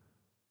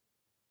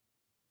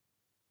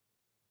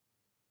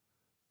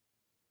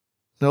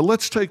 Now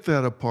let's take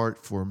that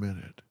apart for a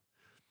minute.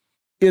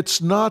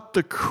 It's not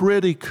the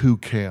critic who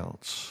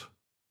counts,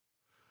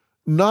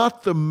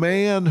 not the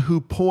man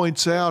who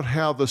points out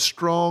how the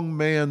strong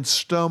man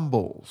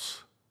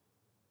stumbles,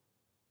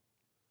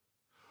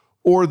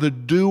 or the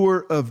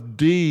doer of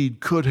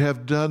deed could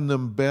have done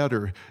them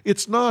better.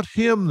 It's not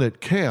him that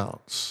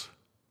counts.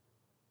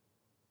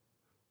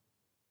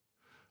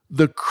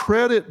 The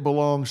credit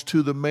belongs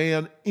to the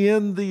man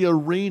in the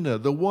arena,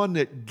 the one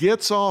that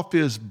gets off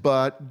his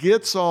butt,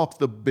 gets off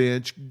the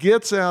bench,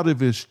 gets out of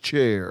his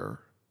chair,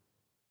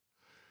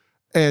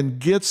 and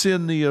gets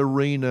in the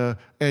arena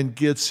and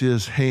gets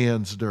his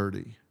hands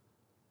dirty.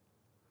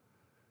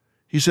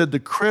 He said, the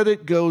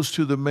credit goes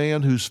to the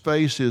man whose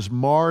face is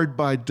marred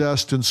by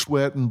dust and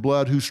sweat and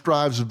blood, who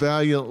strives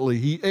valiantly.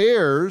 He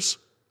errs.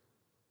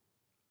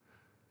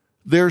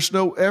 There's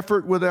no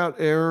effort without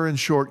error and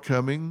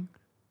shortcoming.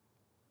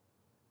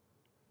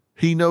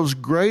 He knows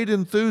great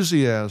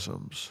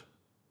enthusiasms,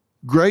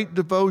 great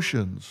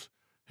devotions,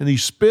 and he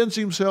spends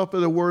himself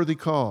at a worthy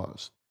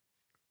cause.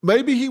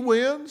 Maybe he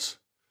wins,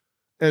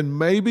 and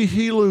maybe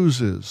he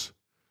loses,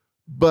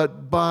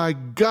 but by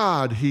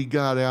God, he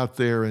got out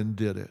there and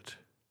did it.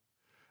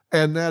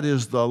 And that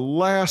is the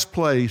last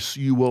place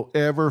you will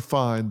ever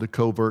find the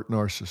covert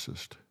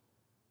narcissist.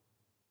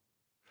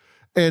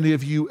 And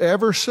if you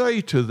ever say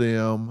to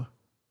them,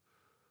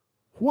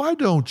 "Why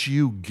don't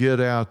you get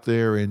out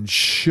there and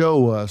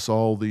show us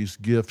all these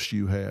gifts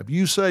you have?"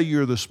 You say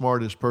you're the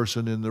smartest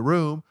person in the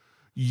room.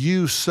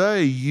 You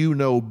say you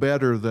know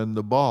better than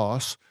the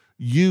boss.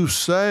 You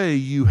say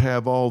you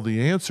have all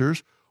the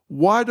answers.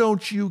 Why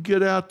don't you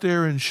get out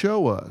there and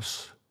show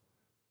us?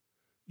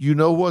 You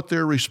know what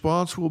their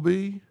response will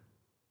be?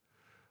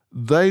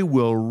 They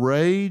will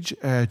rage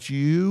at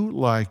you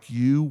like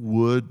you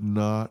would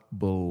not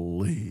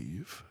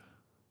believe,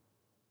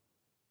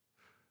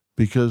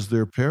 because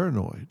they're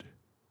paranoid.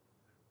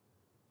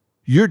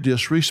 You're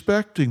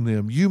disrespecting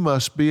them. You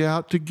must be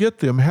out to get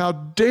them. How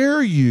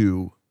dare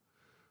you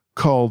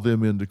call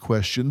them into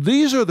question?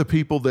 These are the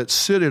people that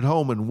sit at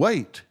home and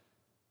wait.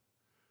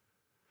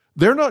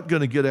 They're not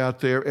going to get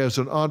out there as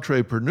an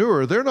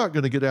entrepreneur. They're not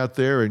going to get out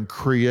there and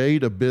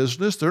create a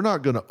business. They're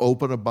not going to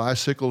open a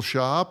bicycle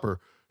shop or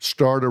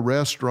start a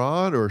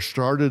restaurant or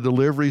start a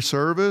delivery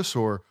service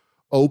or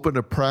open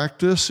a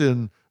practice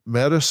in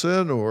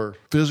medicine or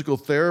physical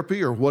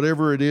therapy or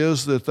whatever it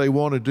is that they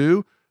want to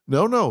do.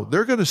 No,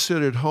 they're going to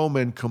sit at home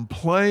and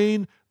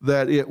complain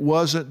that it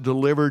wasn't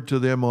delivered to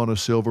them on a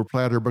silver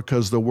platter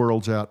because the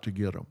world's out to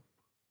get them.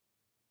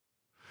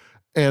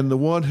 And the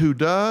one who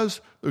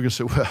does, they're going to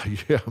say, "Well,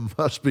 yeah,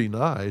 must be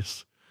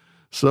nice.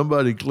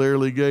 Somebody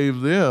clearly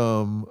gave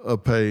them a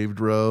paved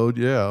road.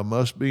 Yeah,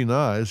 must be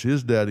nice.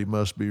 His daddy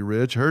must be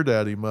rich. Her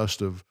daddy must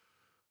have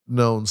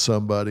known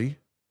somebody."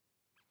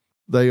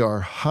 They are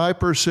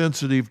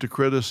hypersensitive to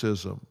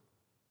criticism.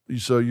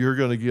 So you're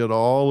going to get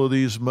all of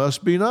these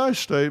must be nice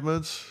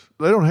statements.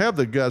 They don't have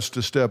the guts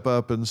to step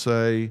up and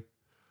say,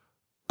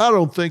 "I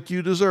don't think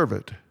you deserve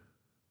it."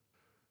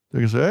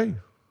 They're going to say, "Hey,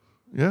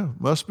 Yeah,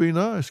 must be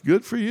nice.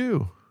 Good for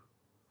you.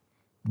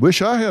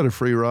 Wish I had a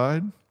free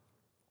ride.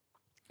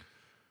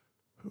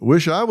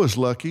 Wish I was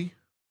lucky.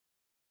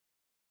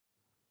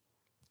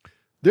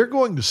 They're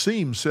going to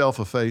seem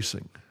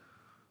self-effacing,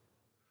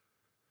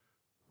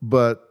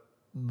 but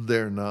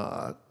they're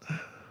not.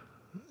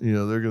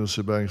 They're going to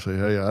sit back and say,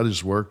 hey, I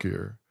just work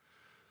here.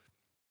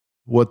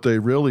 What they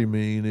really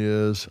mean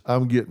is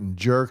I'm getting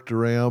jerked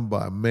around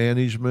by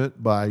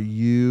management, by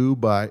you,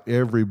 by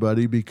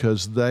everybody,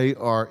 because they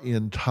are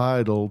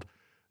entitled.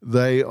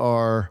 They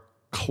are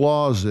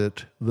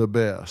closet the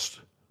best.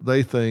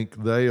 They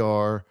think they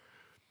are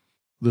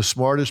the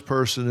smartest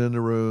person in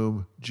the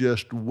room,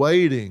 just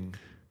waiting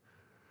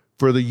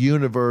for the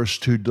universe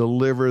to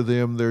deliver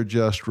them their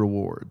just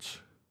rewards.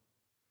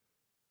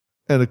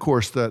 And of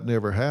course, that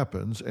never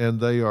happens. And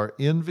they are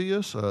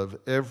envious of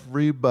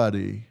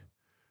everybody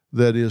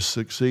that is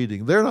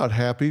succeeding. They're not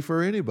happy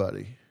for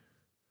anybody.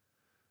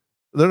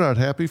 They're not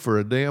happy for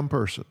a damn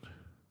person.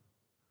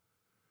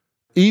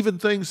 Even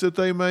things that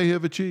they may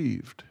have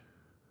achieved.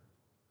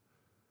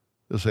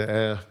 They'll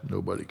say,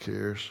 nobody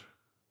cares.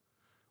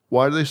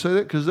 Why do they say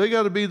that? Because they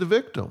got to be the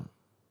victim.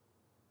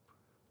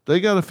 They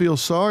got to feel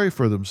sorry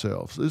for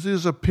themselves. This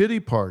is a pity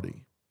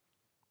party.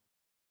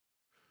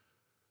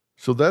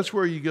 So that's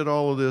where you get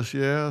all of this.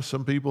 Yeah,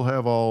 some people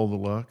have all the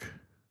luck.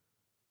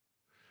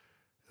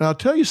 Now, I'll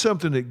tell you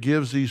something that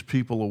gives these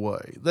people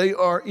away. They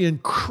are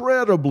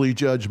incredibly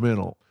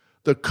judgmental.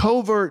 The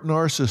covert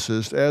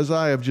narcissist, as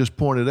I have just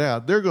pointed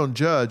out, they're going to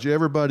judge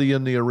everybody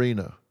in the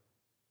arena.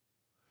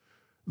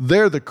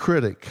 They're the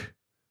critic.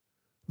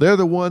 They're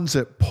the ones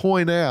that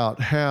point out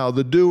how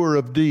the doer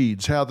of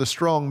deeds, how the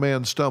strong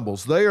man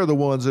stumbles. They are the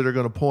ones that are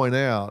going to point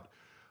out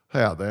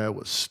how that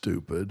was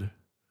stupid.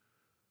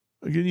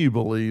 Can you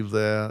believe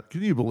that?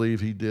 Can you believe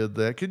he did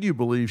that? Can you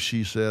believe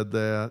she said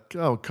that?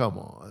 Oh, come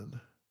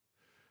on.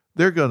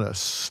 They're going to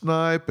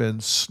snipe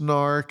and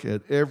snark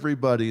at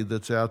everybody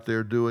that's out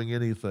there doing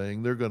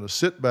anything. They're going to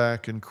sit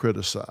back and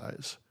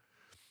criticize.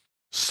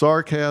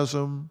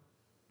 Sarcasm,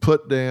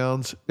 put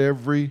downs,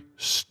 every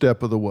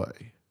step of the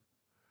way.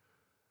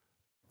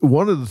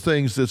 One of the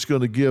things that's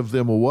going to give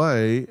them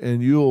away,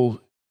 and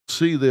you'll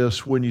see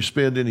this when you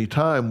spend any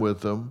time with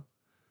them,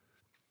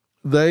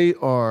 they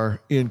are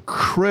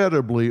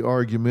incredibly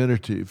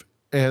argumentative,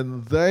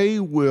 and they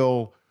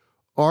will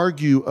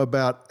argue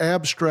about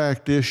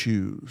abstract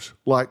issues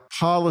like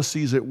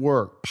policies at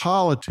work,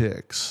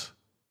 politics.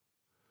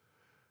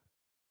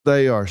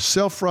 They are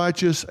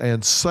self-righteous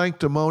and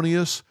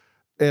sanctimonious,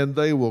 and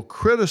they will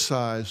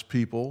criticize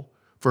people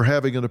for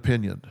having an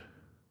opinion.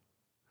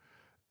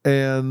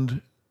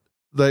 And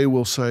they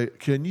will say,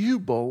 can you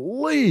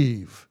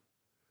believe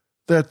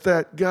that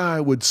that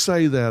guy would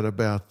say that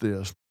about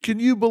this? Can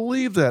you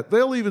believe that?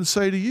 They'll even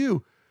say to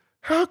you,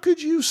 how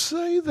could you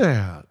say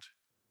that?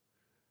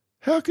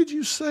 How could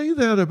you say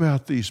that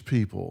about these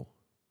people?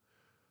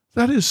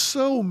 That is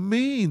so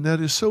mean. That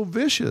is so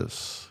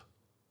vicious.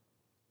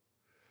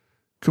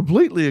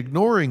 Completely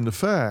ignoring the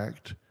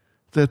fact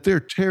that they're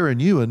tearing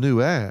you a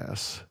new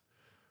ass.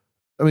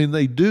 I mean,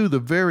 they do the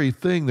very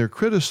thing they're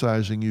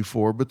criticizing you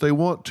for, but they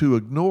want to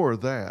ignore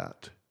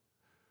that.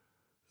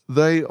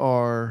 They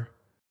are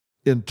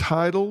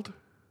entitled.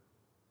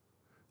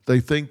 They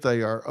think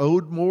they are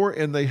owed more,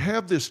 and they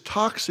have this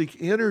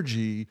toxic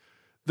energy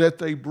that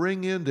they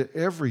bring into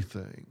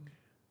everything.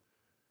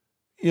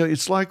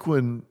 It's like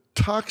when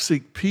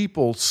toxic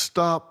people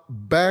stop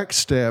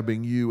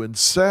backstabbing you and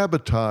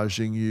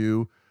sabotaging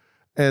you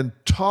and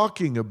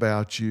talking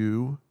about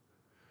you.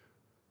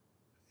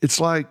 It's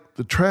like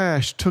the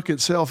trash took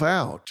itself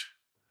out.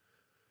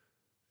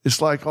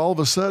 It's like all of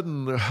a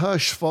sudden the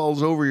hush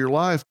falls over your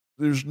life.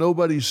 There's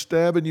nobody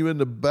stabbing you in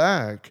the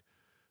back.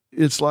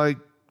 It's like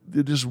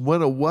it just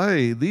went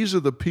away. These are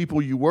the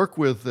people you work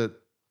with that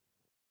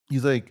you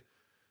think,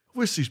 I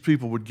wish these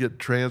people would get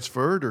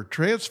transferred or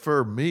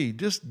transfer me.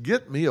 Just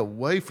get me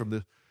away from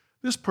this.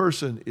 This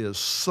person is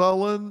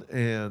sullen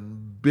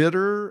and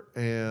bitter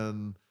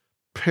and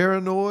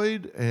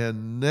paranoid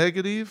and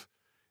negative.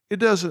 It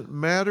doesn't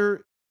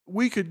matter.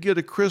 We could get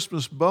a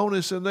Christmas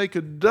bonus and they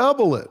could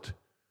double it.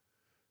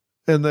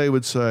 And they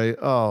would say,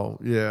 oh,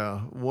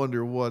 yeah,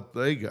 wonder what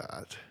they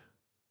got.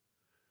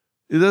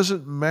 It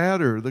doesn't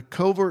matter. The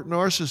covert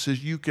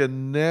narcissist, you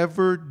can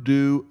never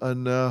do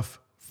enough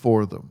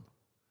for them.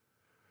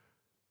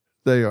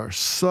 They are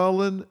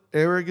sullen,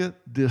 arrogant,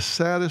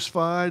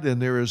 dissatisfied,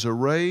 and there is a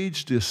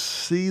rage just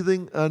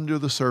seething under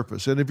the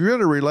surface. And if you're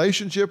in a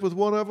relationship with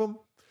one of them,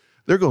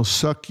 they're going to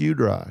suck you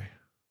dry.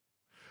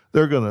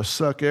 They're going to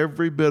suck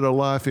every bit of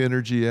life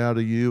energy out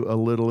of you a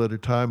little at a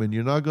time, and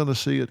you're not going to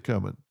see it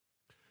coming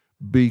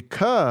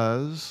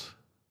because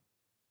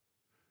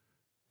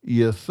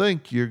you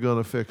think you're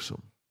going to fix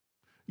them.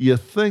 You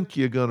think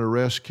you're going to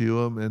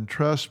rescue them, and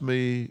trust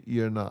me,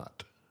 you're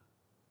not.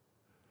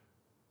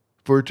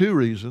 For two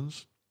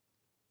reasons.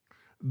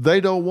 They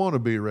don't want to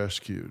be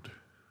rescued.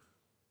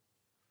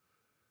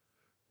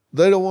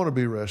 They don't want to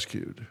be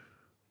rescued.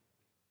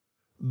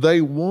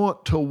 They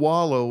want to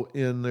wallow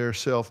in their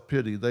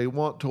self-pity. They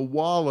want to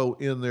wallow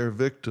in their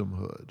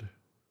victimhood.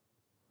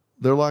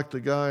 They're like the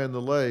guy in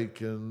the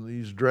lake and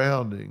he's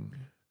drowning.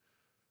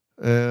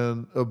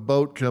 And a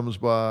boat comes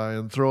by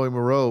and throw him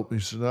a rope. He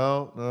says,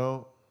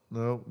 no,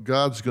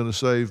 God's going to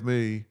save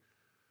me.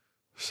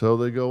 So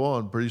they go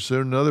on. Pretty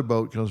soon another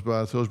boat comes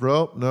by, throws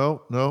rope.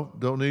 No,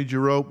 don't need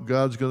your rope.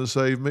 God's going to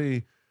save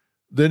me.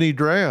 Then he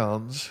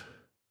drowns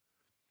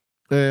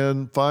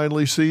and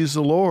finally sees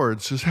the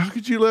Lord. Says, how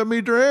could you let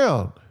me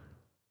drown?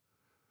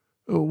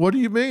 What do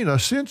you mean? I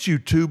sent you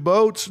 2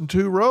 boats and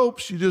 2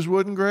 ropes. You just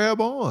wouldn't grab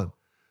on.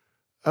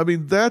 I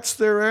mean, that's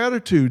their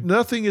attitude.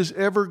 Nothing is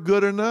ever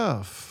good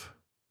enough.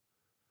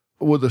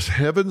 Were the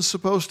heavens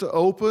supposed to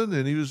open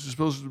and he was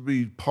supposed to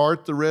be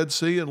part the Red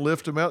Sea and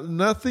lift him out?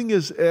 Nothing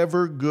is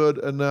ever good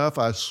enough.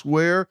 I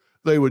swear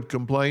they would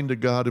complain to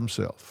God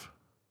himself.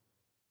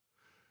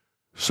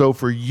 So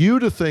for you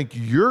to think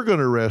you're going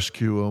to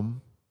rescue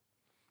them,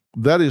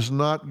 that is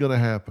not going to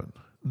happen.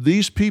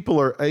 These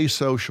people are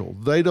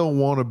asocial. They don't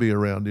want to be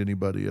around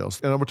anybody else.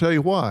 And I'm going to tell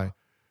you why.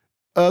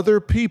 Other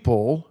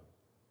people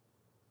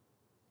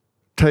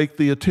take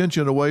the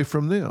attention away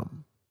from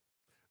them.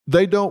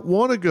 They don't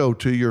want to go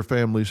to your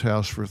family's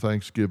house for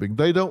Thanksgiving.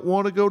 They don't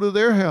want to go to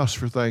their house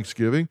for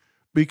Thanksgiving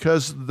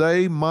because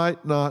they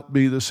might not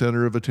be the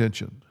center of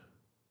attention.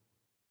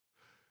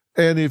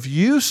 And if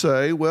you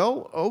say,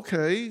 well,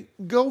 okay,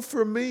 go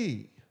for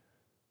me.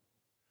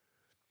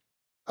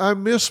 I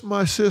miss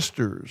my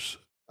sisters.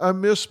 I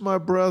miss my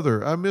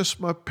brother. I miss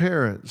my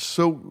parents.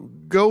 So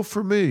go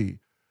for me.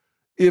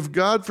 If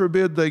God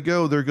forbid they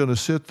go, they're going to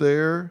sit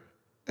there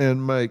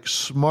and make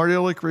smart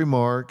aleck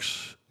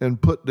remarks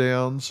and put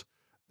downs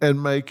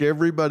and make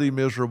everybody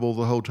miserable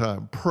the whole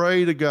time.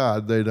 Pray to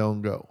God they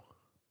don't go,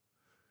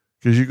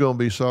 because you're going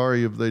to be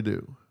sorry if they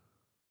do.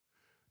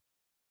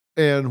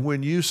 And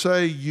when you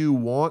say you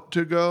want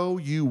to go,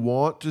 you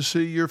want to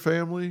see your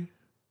family,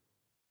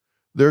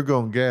 they're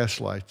going to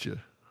gaslight you.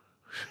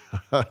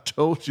 I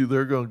told you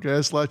they're going to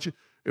gaslight you.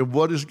 And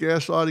what does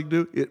gaslighting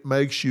do? It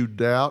makes you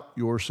doubt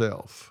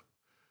yourself.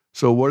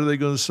 So what are they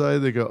going to say?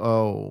 They go,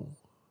 oh,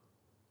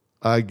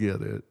 I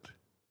get it.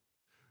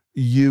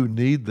 You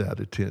need that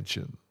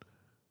attention.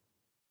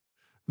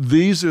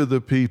 These are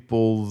the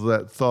people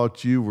that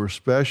thought you were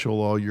special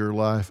all your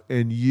life,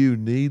 and you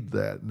need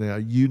that now.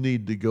 You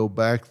need to go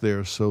back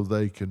there so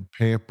they can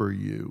pamper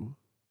you.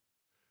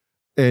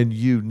 And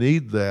you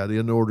need that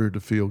in order to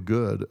feel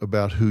good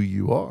about who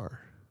you are.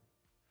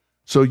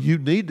 So you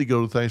need to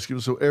go to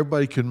Thanksgiving so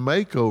everybody can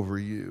make over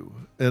you.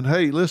 And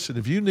hey, listen,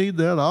 if you need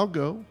that, I'll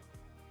go.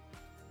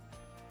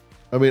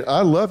 I mean,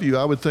 I love you.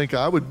 I would think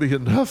I would be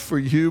enough for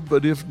you,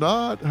 but if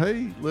not,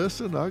 hey,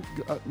 listen, I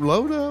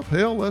load up.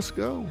 Hell, let's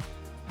go.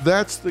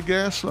 That's the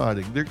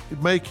gaslighting. They're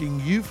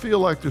making you feel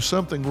like there's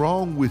something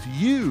wrong with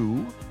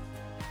you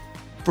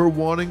for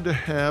wanting to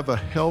have a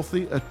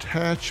healthy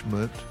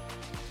attachment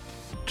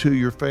to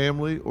your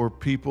family or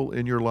people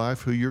in your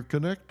life who you're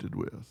connected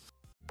with.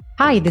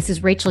 Hi, this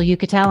is Rachel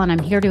Yucatel, and I'm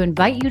here to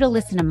invite you to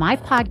listen to my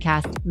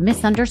podcast,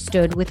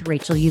 Misunderstood with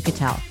Rachel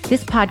Yucatel.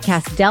 This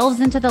podcast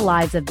delves into the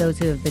lives of those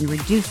who have been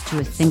reduced to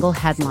a single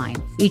headline.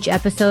 Each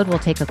episode will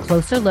take a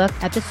closer look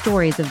at the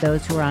stories of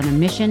those who are on a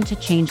mission to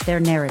change their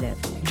narrative.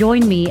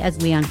 Join me as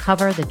we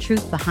uncover the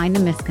truth behind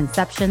the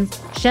misconceptions,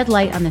 shed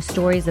light on the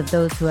stories of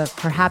those who have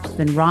perhaps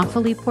been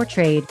wrongfully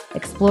portrayed,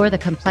 explore the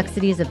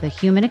complexities of the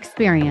human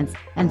experience,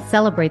 and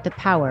celebrate the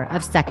power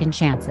of second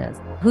chances.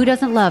 Who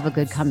doesn't love a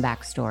good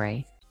comeback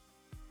story?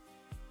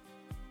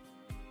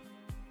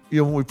 You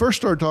know, when we first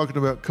started talking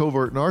about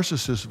covert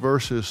narcissists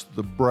versus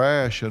the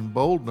brash and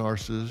bold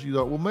narcissists, you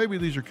thought, well, maybe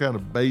these are kind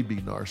of baby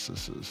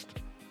narcissists.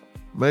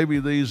 Maybe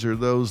these are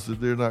those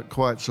that they're not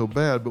quite so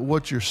bad. But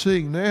what you're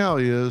seeing now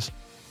is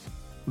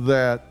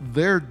that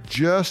they're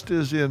just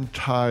as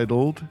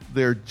entitled,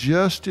 they're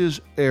just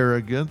as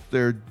arrogant,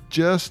 they're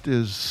just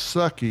as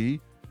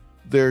sucky,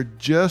 they're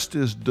just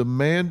as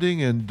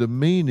demanding and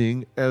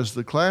demeaning as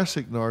the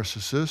classic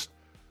narcissist.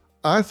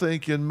 I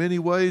think in many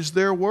ways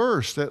they're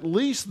worse. At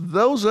least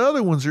those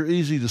other ones are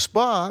easy to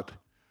spot.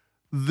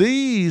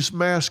 These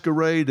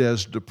masquerade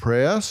as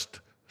depressed,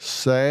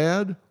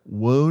 sad,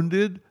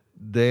 wounded,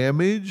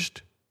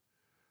 damaged.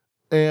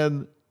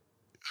 And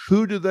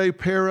who do they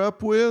pair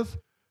up with?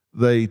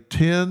 They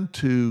tend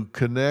to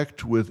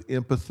connect with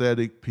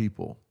empathetic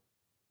people.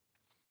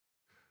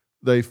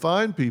 They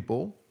find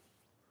people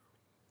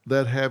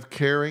that have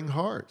caring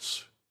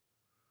hearts.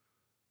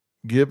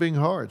 Giving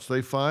hearts.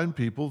 They find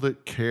people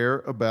that care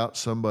about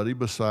somebody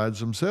besides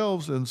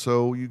themselves. And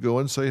so you go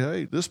and say,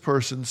 hey, this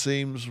person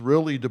seems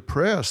really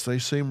depressed. They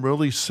seem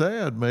really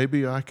sad.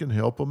 Maybe I can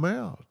help them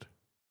out.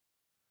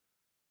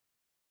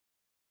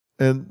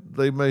 And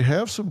they may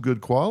have some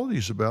good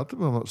qualities about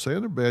them. I'm not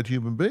saying they're bad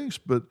human beings,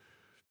 but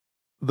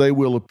they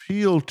will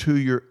appeal to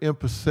your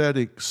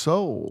empathetic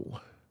soul.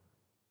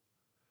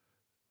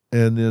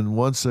 And then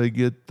once they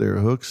get their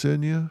hooks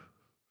in you,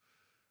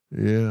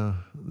 yeah,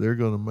 they're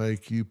going to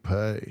make you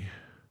pay.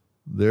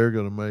 They're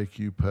going to make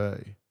you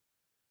pay.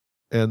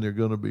 And they're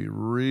going to be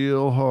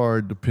real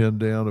hard to pin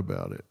down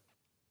about it.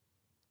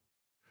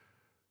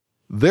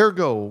 Their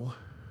goal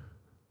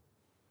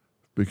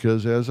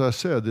Because as I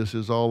said, this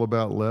is all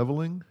about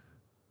leveling,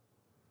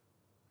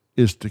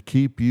 is to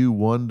keep you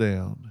one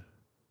down.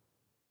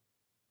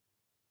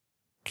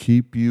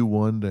 Keep you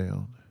one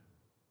down.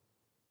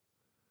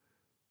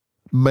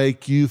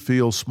 Make you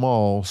feel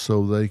small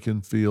so they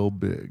can feel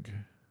big.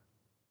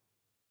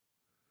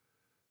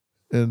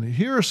 And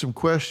here are some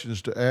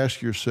questions to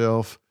ask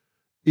yourself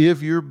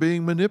if you're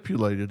being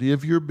manipulated,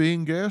 if you're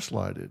being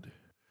gaslighted.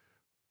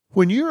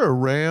 When you're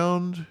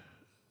around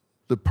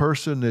the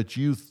person that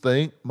you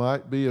think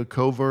might be a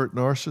covert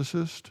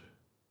narcissist,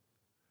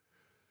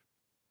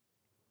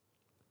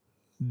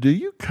 do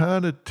you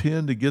kind of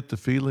tend to get the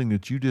feeling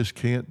that you just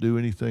can't do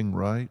anything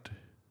right?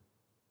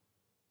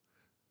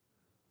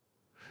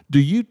 Do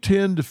you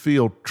tend to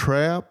feel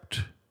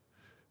trapped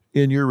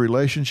in your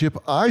relationship,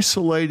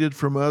 isolated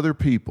from other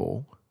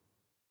people,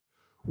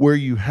 where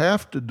you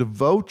have to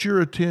devote your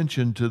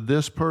attention to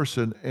this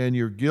person and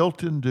you're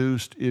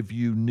guilt-induced if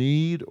you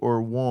need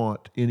or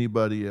want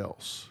anybody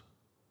else?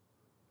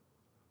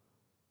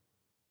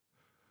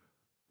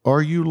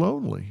 Are you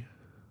lonely?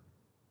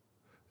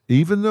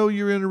 Even though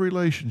you're in a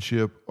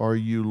relationship, are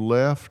you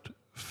left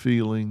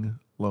feeling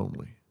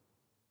lonely?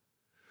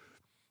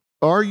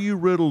 Are you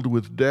riddled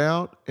with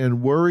doubt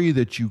and worry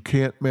that you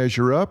can't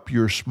measure up,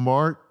 you're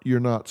smart, you're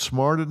not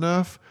smart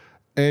enough,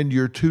 and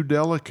you're too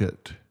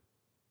delicate?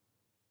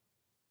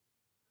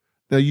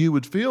 Now, you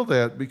would feel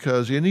that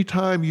because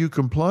anytime you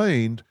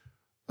complained,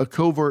 a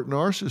covert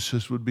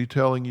narcissist would be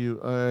telling you,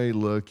 hey,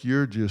 look,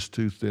 you're just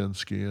too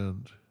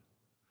thin-skinned.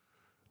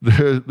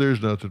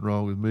 There's nothing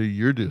wrong with me.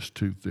 You're just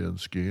too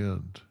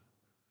thin-skinned.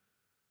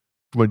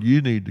 When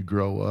you need to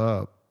grow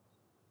up,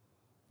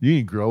 you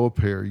need to grow a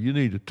pair. You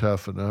need to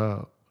toughen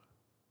up.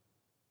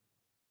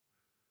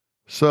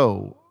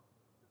 So,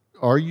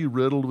 are you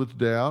riddled with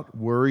doubt,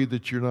 worry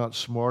that you're not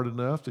smart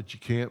enough, that you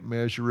can't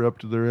measure up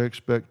to their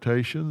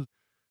expectations?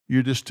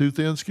 You're just too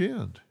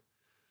thin-skinned.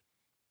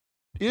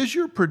 Is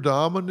your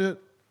predominant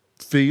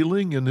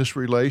feeling in this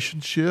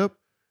relationship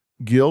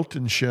guilt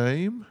and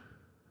shame?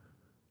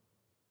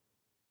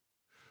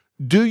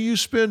 Do you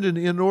spend an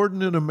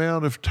inordinate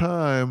amount of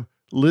time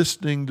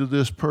listening to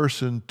this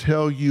person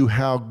tell you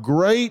how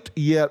great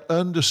yet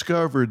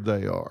undiscovered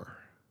they are?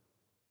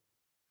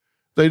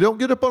 They don't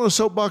get up on a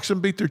soapbox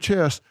and beat their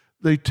chest.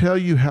 They tell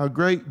you how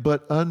great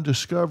but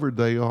undiscovered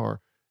they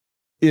are.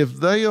 If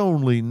they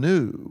only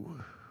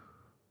knew,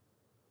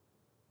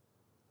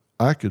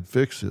 I could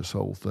fix this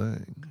whole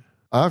thing.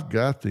 I've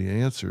got the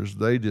answers.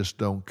 They just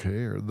don't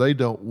care. They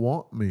don't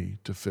want me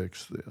to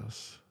fix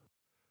this.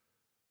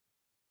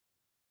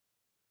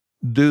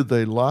 Do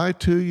they lie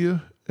to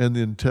you and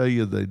then tell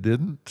you they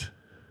didn't?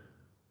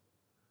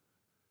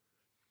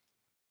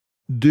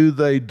 Do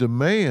they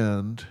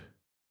demand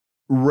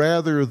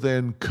rather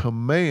than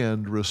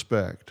command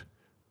respect?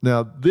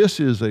 Now, this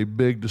is a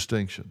big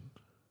distinction.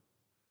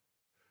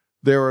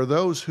 There are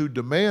those who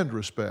demand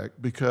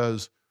respect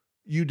because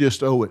you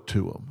just owe it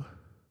to them,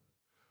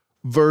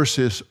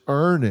 versus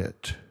earn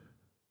it.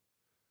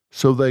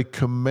 So they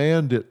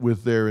command it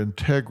with their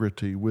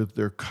integrity, with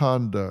their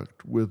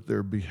conduct, with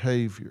their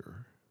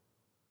behavior.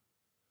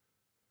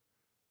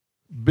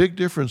 Big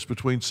difference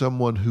between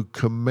someone who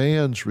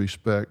commands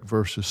respect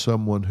versus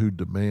someone who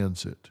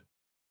demands it.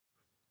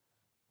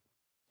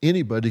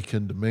 Anybody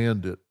can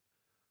demand it.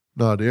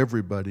 Not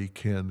everybody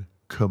can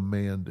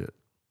command it.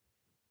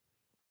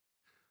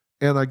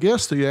 And I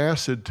guess the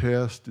acid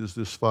test is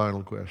this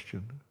final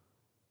question.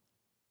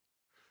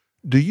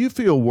 Do you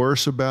feel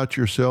worse about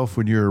yourself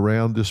when you're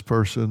around this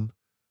person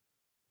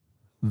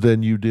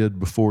than you did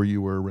before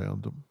you were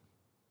around them?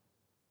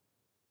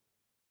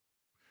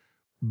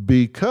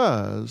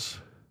 Because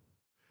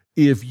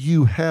if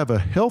you have a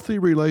healthy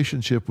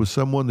relationship with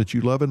someone that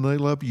you love and they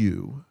love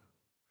you,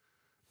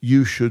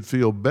 you should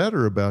feel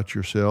better about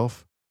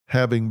yourself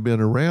having been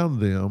around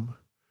them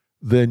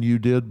than you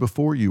did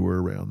before you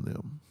were around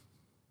them.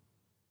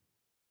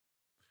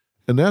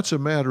 And that's a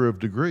matter of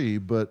degree,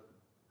 but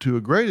to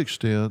a great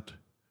extent,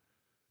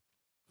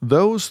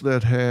 those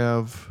that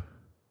have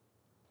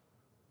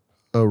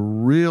a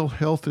real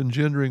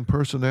health-engendering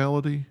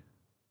personality,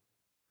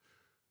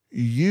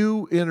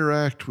 you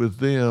interact with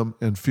them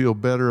and feel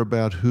better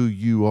about who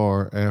you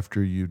are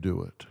after you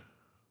do it.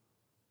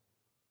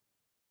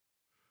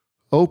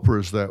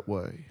 Oprah's that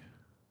way.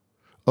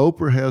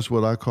 Oprah has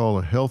what I call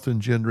a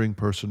health-engendering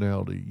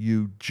personality.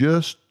 You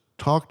just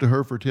talk to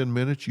her for 10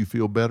 minutes, you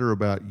feel better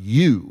about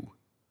you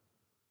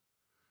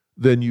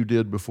than you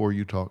did before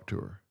you talked to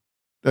her.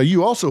 Now,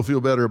 you also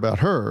feel better about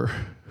her.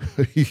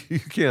 You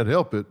can't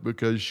help it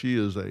because she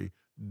is a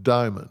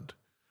diamond.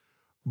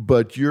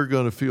 But you're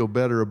going to feel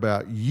better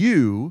about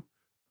you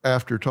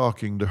after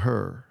talking to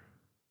her.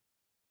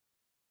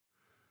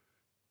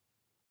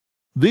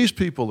 These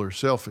people are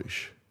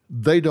selfish.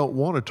 They don't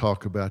want to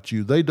talk about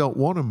you. They don't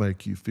want to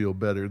make you feel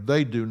better.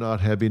 They do not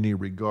have any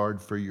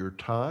regard for your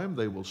time.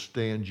 They will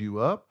stand you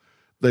up.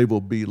 They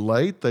will be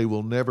late. They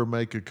will never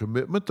make a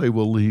commitment. They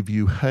will leave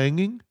you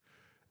hanging.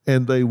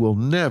 And they will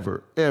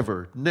never,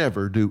 ever,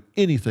 never do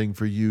anything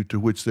for you to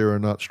which there are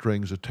not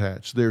strings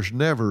attached. There's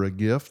never a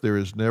gift. There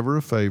is never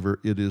a favor.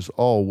 It is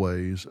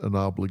always an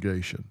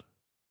obligation.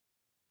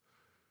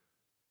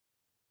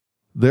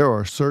 There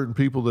are certain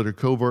people that are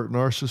covert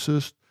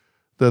narcissists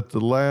that the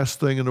last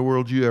thing in the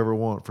world you ever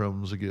want from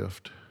them is a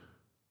gift.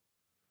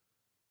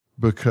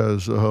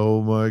 Because,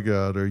 oh my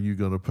God, are you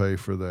going to pay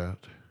for that?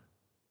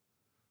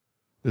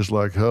 It's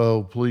like,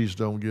 oh, please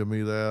don't give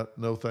me that.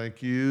 No,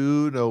 thank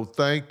you. No,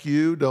 thank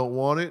you. Don't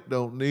want it.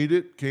 Don't need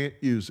it. Can't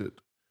use it.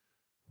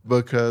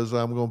 Because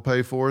I'm going to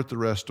pay for it the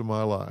rest of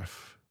my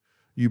life.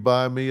 You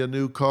buy me a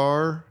new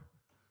car?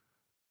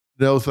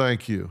 No,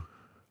 thank you.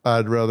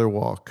 I'd rather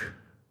walk.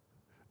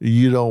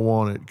 You don't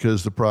want it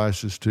because the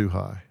price is too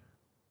high.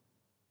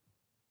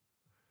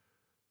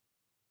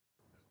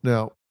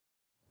 Now,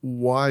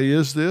 why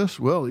is this?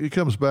 Well, it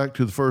comes back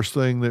to the first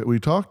thing that we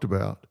talked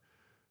about.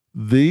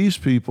 These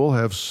people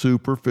have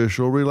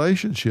superficial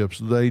relationships.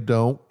 They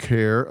don't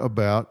care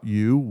about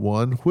you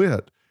one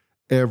whit.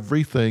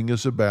 Everything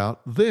is about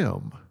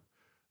them.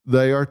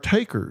 They are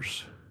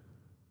takers.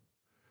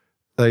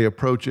 They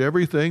approach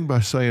everything by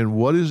saying,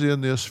 what is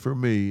in this for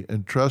me?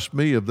 And trust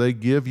me, if they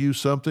give you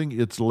something,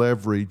 it's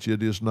leverage.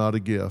 It is not a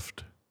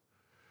gift.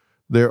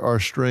 There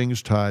are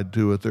strings tied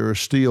to it. There are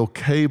steel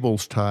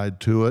cables tied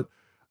to it.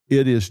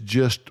 It is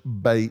just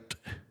bait.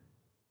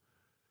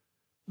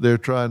 They're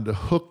trying to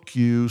hook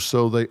you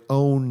so they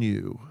own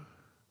you.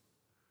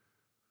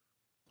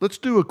 Let's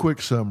do a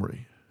quick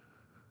summary.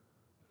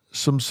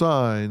 Some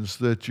signs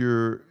that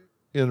you're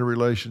in a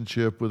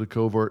relationship with a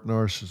covert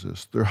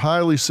narcissist. They're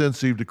highly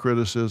sensitive to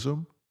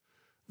criticism.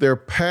 They're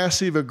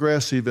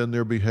passive-aggressive in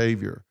their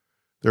behavior.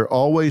 They're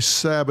always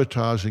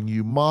sabotaging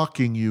you,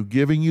 mocking you,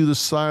 giving you the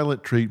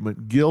silent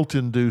treatment,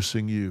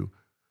 guilt-inducing you.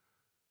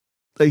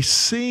 They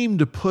seem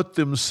to put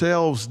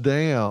themselves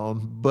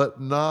down, but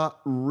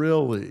not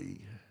really.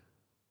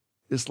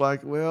 It's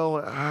like, well,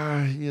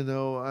 I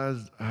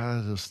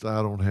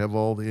don't have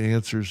all the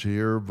answers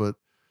here, but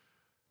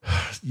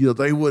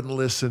they wouldn't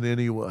listen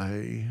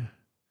anyway.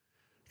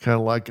 Kind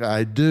of like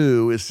I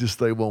do, it's just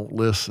they won't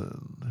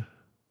listen.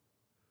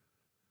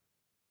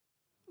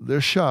 They're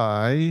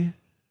shy,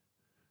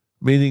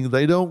 meaning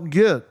they don't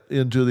get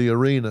into the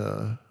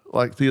arena.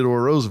 Like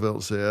Theodore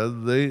Roosevelt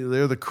said,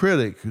 they're the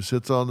critic who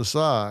sits on the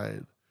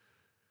side.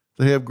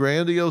 They have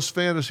grandiose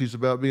fantasies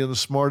about being the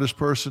smartest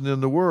person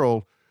in the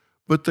world,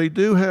 but they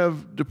do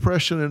have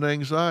depression and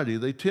anxiety.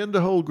 They tend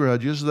to hold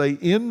grudges. They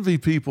envy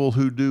people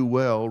who do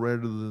well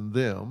rather than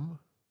them.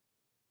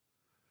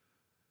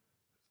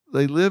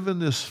 They live in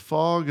this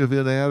fog of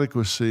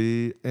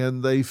inadequacy,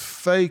 and they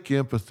fake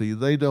empathy.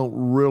 They don't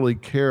really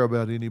care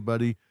about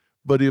anybody,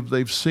 but if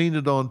they've seen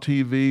it on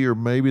TV or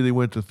maybe they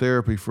went to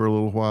therapy for a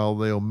little while,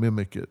 they'll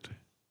mimic it.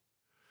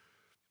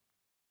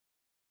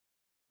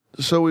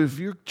 So if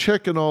you're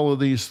checking all of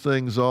these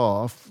things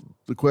off,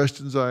 the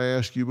questions I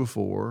asked you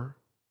before,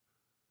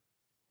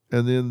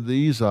 and then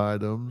these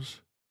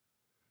items,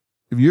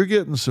 if you're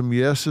getting some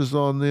yeses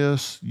on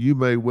this, you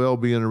may well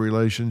be in a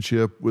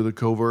relationship with a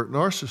covert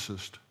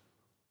narcissist.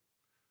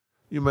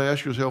 You may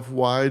ask yourself,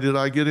 why did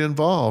I get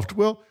involved?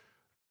 Well,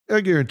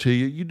 I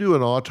guarantee you do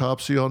an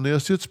autopsy on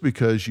this, it's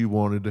because you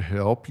wanted to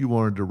help, you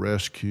wanted to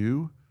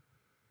rescue.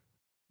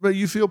 But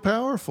you feel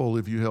powerful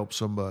if you help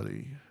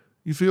somebody.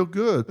 You feel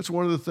good. That's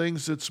one of the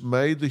things that's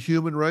made the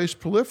human race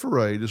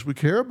proliferate, is we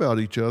care about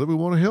each other, we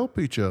want to help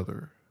each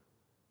other.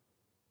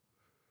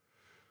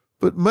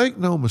 But make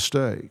no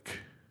mistake,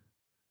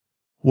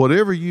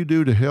 whatever you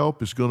do to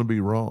help is going to be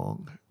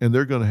wrong, and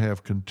they're going to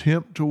have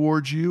contempt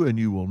towards you, and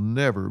you will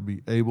never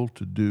be able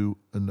to do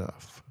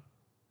enough.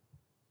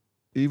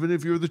 Even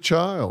if you're the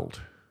child.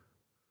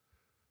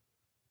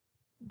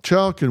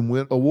 Child can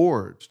win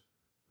awards.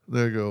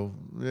 They go,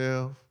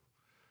 yeah,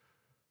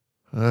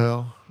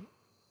 well,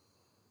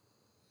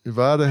 if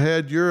I'd have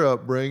had your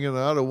upbringing,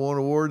 I'd have won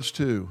awards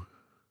too.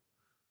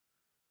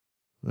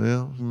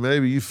 Well,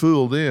 maybe you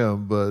fooled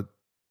them, but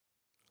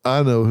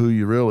I know who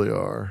you really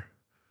are.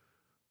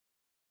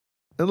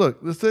 And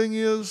look, the thing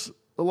is,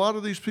 a lot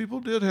of these people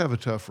did have a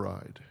tough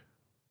ride.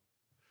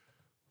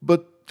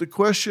 But the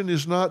question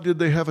is not, did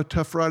they have a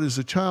tough ride as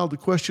a child? The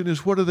question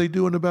is, what are they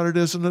doing about it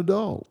as an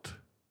adult?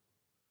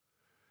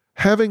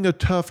 Having a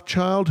tough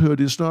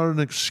childhood is not an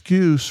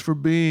excuse for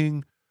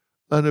being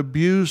an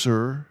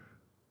abuser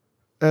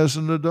as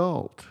an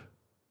adult.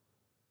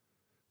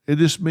 It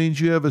just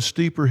means you have a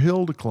steeper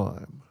hill to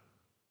climb.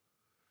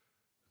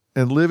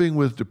 And living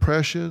with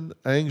depression,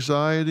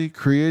 anxiety,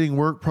 creating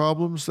work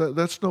problems,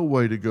 that's no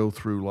way to go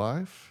through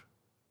life.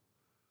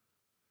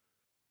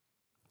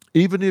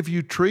 Even if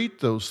you treat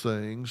those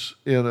things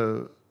in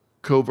a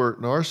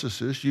covert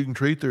narcissist, you can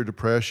treat their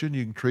depression,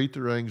 you can treat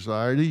their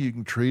anxiety, you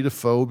can treat a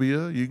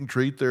phobia, you can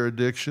treat their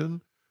addiction.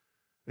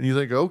 And you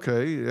think,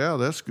 okay, yeah,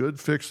 that's good,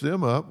 fix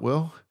them up.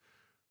 Well,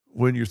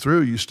 when you're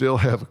through, you still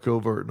have a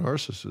covert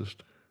narcissist.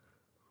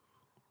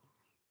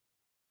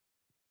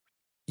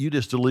 You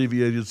just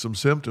alleviated some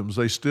symptoms.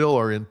 They still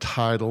are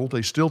entitled.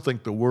 They still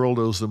think the world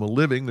owes them a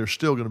living. They're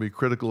still going to be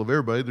critical of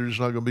everybody. They're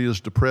just not going to be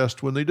as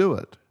depressed when they do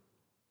it.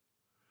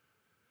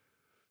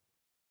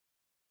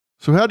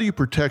 So how do you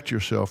protect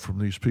yourself from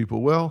these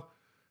people? Well,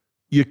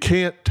 you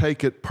can't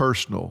take it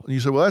personal. And you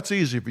say, well, that's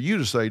easy for you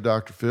to say,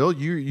 Dr. Phil.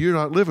 You're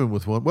not living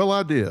with one. Well,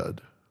 I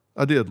did.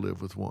 I did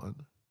live with one.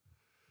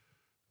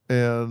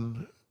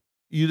 And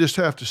you just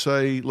have to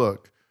say,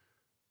 look,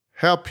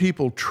 how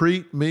people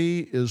treat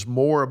me is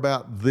more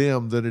about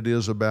them than it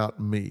is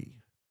about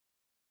me.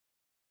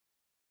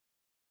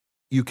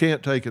 You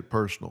can't take it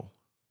personal.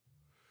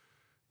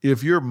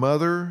 If your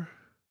mother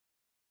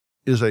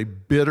is a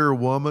bitter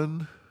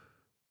woman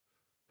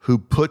who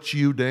puts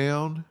you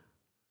down,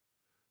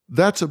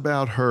 that's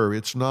about her.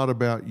 It's not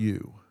about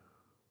you.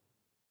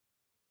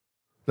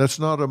 That's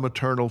not a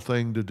maternal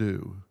thing to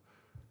do.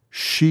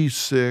 She's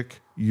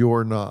sick,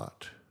 you're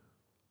not.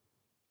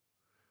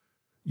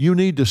 You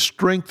need to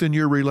strengthen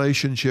your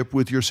relationship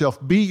with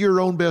yourself. Be your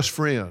own best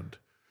friend.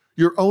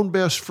 Your own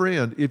best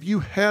friend. If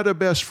you had a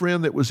best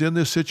friend that was in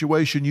this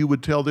situation, you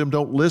would tell them,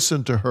 don't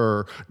listen to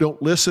her.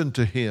 Don't listen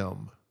to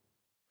him.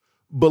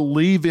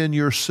 Believe in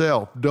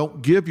yourself.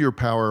 Don't give your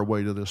power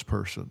away to this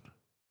person.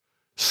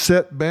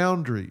 Set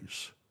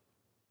boundaries.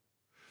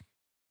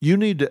 You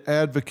need to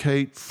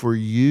advocate for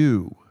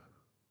you.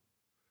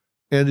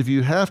 And if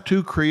you have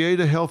to, create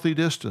a healthy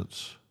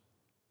distance.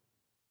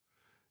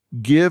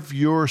 Give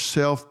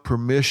yourself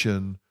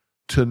permission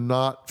to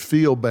not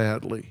feel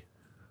badly.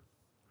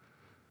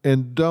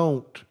 And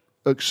don't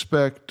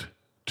expect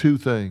two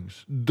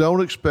things.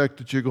 Don't expect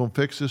that you're going to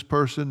fix this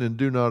person, and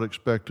do not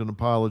expect an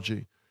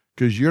apology,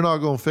 because you're not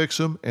going to fix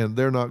them and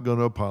they're not going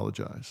to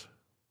apologize.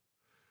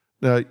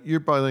 Now, you're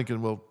probably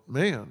thinking, well,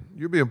 man,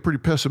 you're being pretty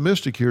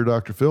pessimistic here,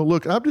 Dr. Phil.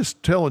 Look, I'm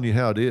just telling you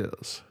how it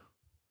is.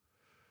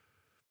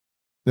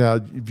 Now,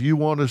 if you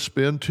want to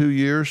spend 2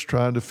 years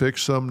trying to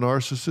fix some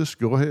narcissist,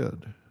 go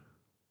ahead.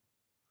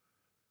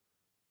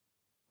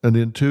 And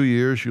in 2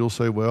 years, you'll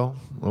say, well,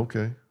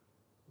 okay,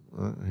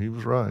 he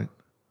was right.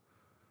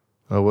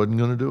 I wasn't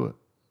going to do it.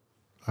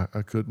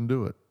 I couldn't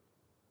do it.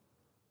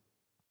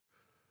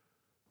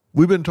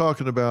 We've been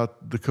talking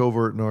about the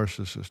covert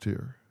narcissist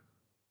here.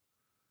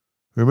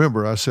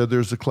 Remember, I said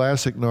there's the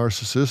classic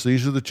narcissist.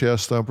 These are the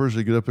chest thumpers.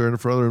 They get up there in the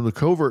front of the room. The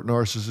covert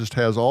narcissist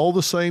has all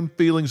the same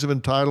feelings of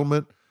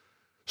entitlement,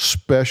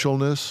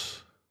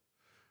 specialness.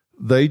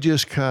 They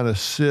just kind of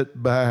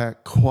sit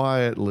back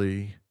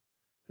quietly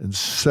and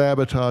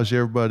sabotage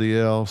everybody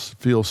else,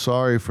 feel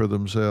sorry for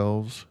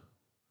themselves,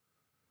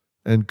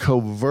 and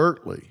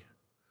covertly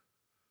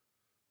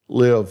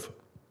live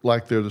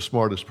like they're the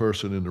smartest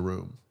person in the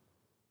room.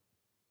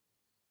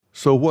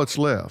 So what's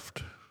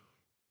left?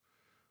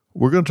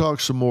 We're going to talk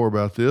some more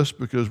about this,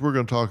 because we're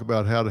going to talk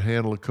about how to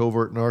handle a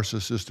covert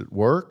narcissist at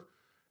work,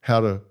 how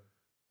to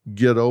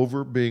get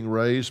over being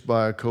raised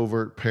by a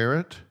covert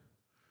parent.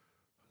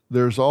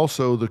 There's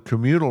also the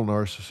communal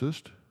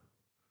narcissist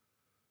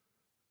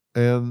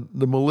and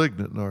the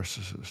malignant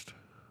narcissist.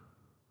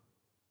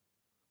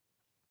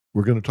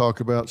 We're going to talk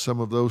about some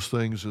of those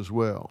things as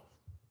well.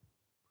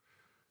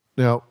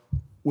 Now,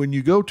 when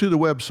you go to the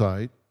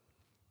website,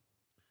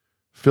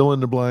 fill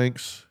in the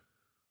blanks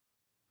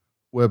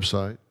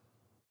website,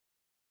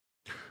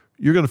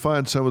 you're going to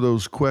find some of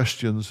those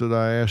questions that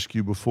I asked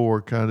you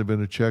before kind of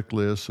in a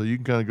checklist, so you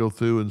can kind of go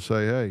through and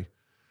say, hey,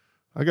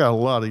 I got a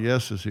lot of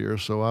yeses here,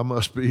 so I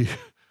must be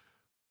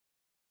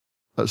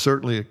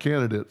certainly a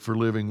candidate for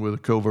living with a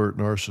covert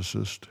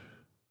narcissist.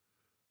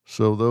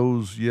 So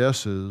those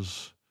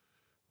yeses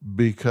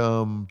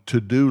become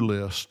to-do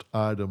list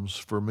items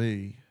for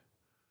me,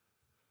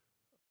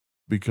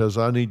 because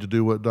I need to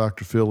do what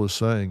Dr. Phil is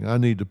saying. I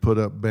need to put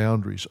up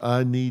boundaries.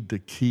 I need to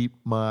keep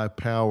my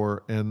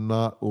power and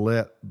not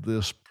let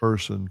this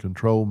person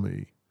control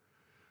me.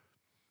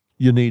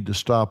 You need to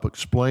stop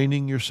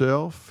explaining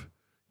yourself.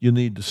 You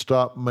need to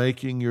stop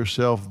making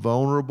yourself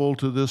vulnerable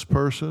to this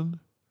person.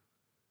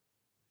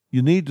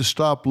 You need to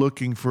stop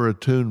looking for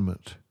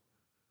attunement.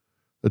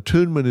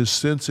 Attunement is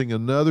sensing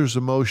another's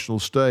emotional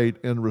state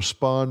and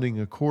responding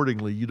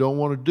accordingly. You don't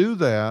want to do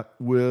that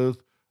with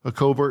a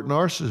covert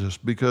narcissist,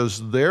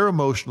 because their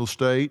emotional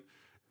state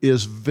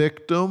is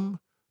victim,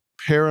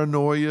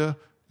 paranoia,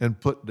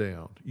 and put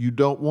down. You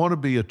don't want to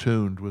be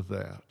attuned with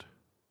that.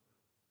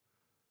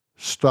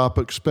 Stop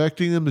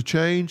expecting them to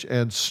change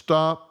and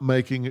stop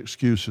making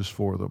excuses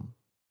for them.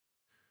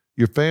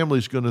 Your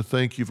family's going to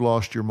think you've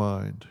lost your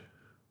mind,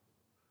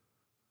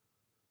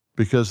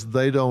 because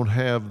they don't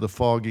have the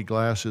foggy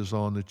glasses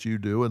on that you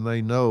do, and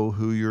they know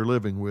who you're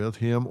living with,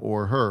 him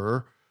or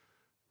her,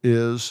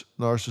 is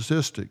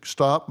narcissistic.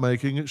 Stop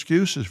making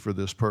excuses for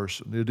this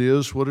person. It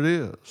is what it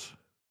is.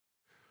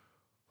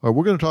 All right,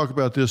 we're going to talk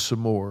about this some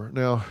more.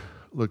 Now,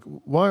 look,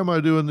 why am I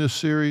doing this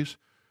series?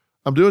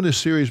 I'm doing this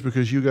series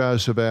because you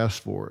guys have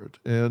asked for it.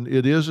 And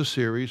it is a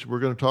series. We're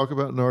going to talk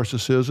about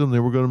narcissism,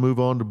 then we're going to move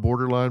on to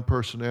borderline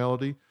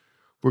personality.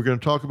 We're going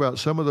to talk about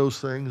some of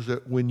those things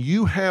that when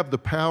you have the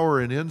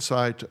power and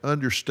insight to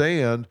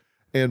understand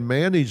and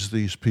manage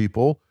these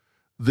people,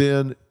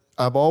 then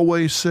I've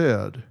always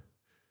said,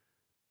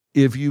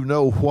 if you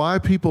know why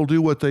people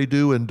do what they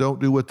do and don't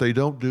do what they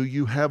don't do,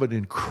 you have an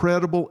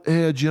incredible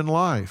edge in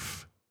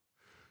life.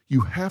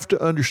 You have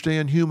to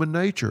understand human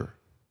nature.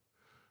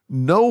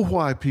 Know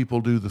why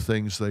people do the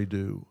things they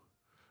do.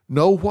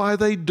 Know why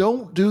they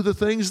don't do the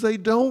things they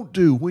don't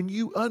do. When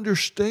you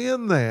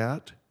understand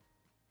that,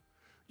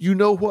 you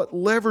know what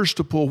levers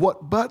to pull,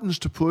 what buttons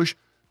to push.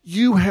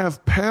 You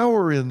have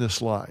power in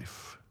this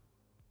life.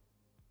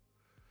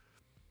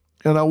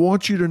 And I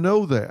want you to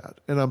know that.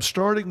 And I'm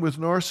starting with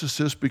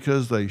narcissists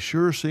because they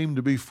sure seem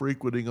to be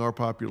frequenting our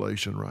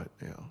population right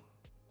now.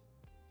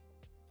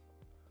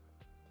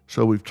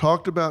 So we've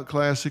talked about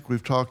classic,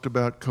 we've talked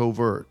about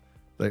covert.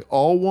 They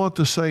all want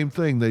the same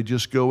thing, they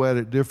just go at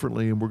it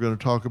differently, and we're going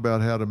to talk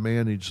about how to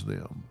manage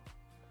them.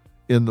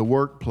 In the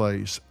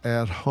workplace,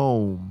 at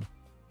home,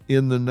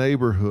 in the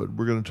neighborhood.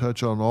 We're going to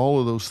touch on all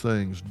of those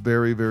things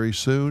very, very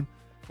soon,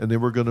 and then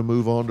we're going to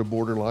move on to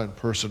borderline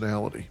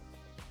personality.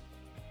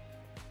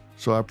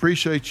 So I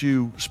appreciate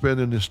you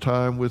spending this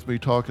time with me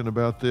talking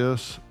about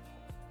this.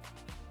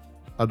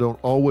 I don't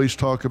always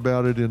talk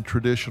about it in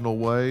traditional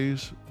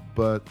ways,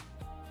 but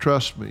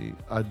trust me,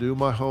 I do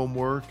my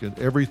homework, and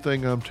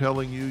everything I'm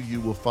telling you, you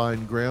will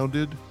find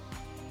grounded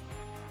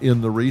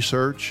in the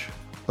research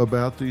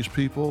about these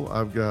people.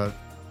 I've got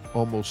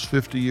almost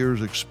 50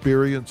 years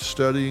experience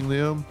studying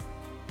them,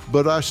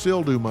 but I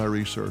still do my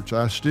research.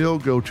 I still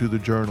go to the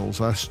journals.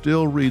 I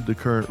still read the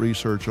current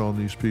research on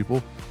these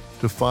people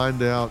to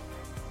find out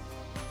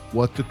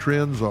what the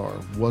trends are,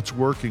 what's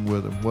working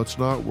with them, what's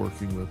not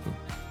working with them.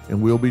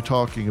 And we'll be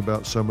talking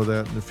about some of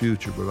that in the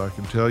future, but I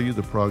can tell you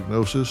the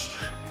prognosis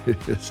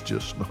it's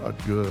just not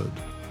good.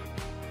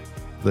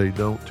 They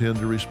don't tend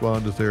to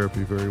respond to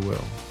therapy very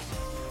well,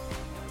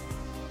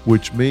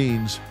 which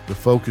means the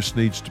focus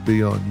needs to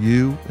be on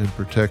you and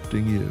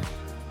protecting you.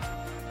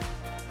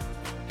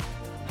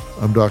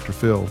 I'm Dr.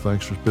 Phil.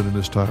 Thanks for spending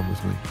this time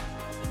with me.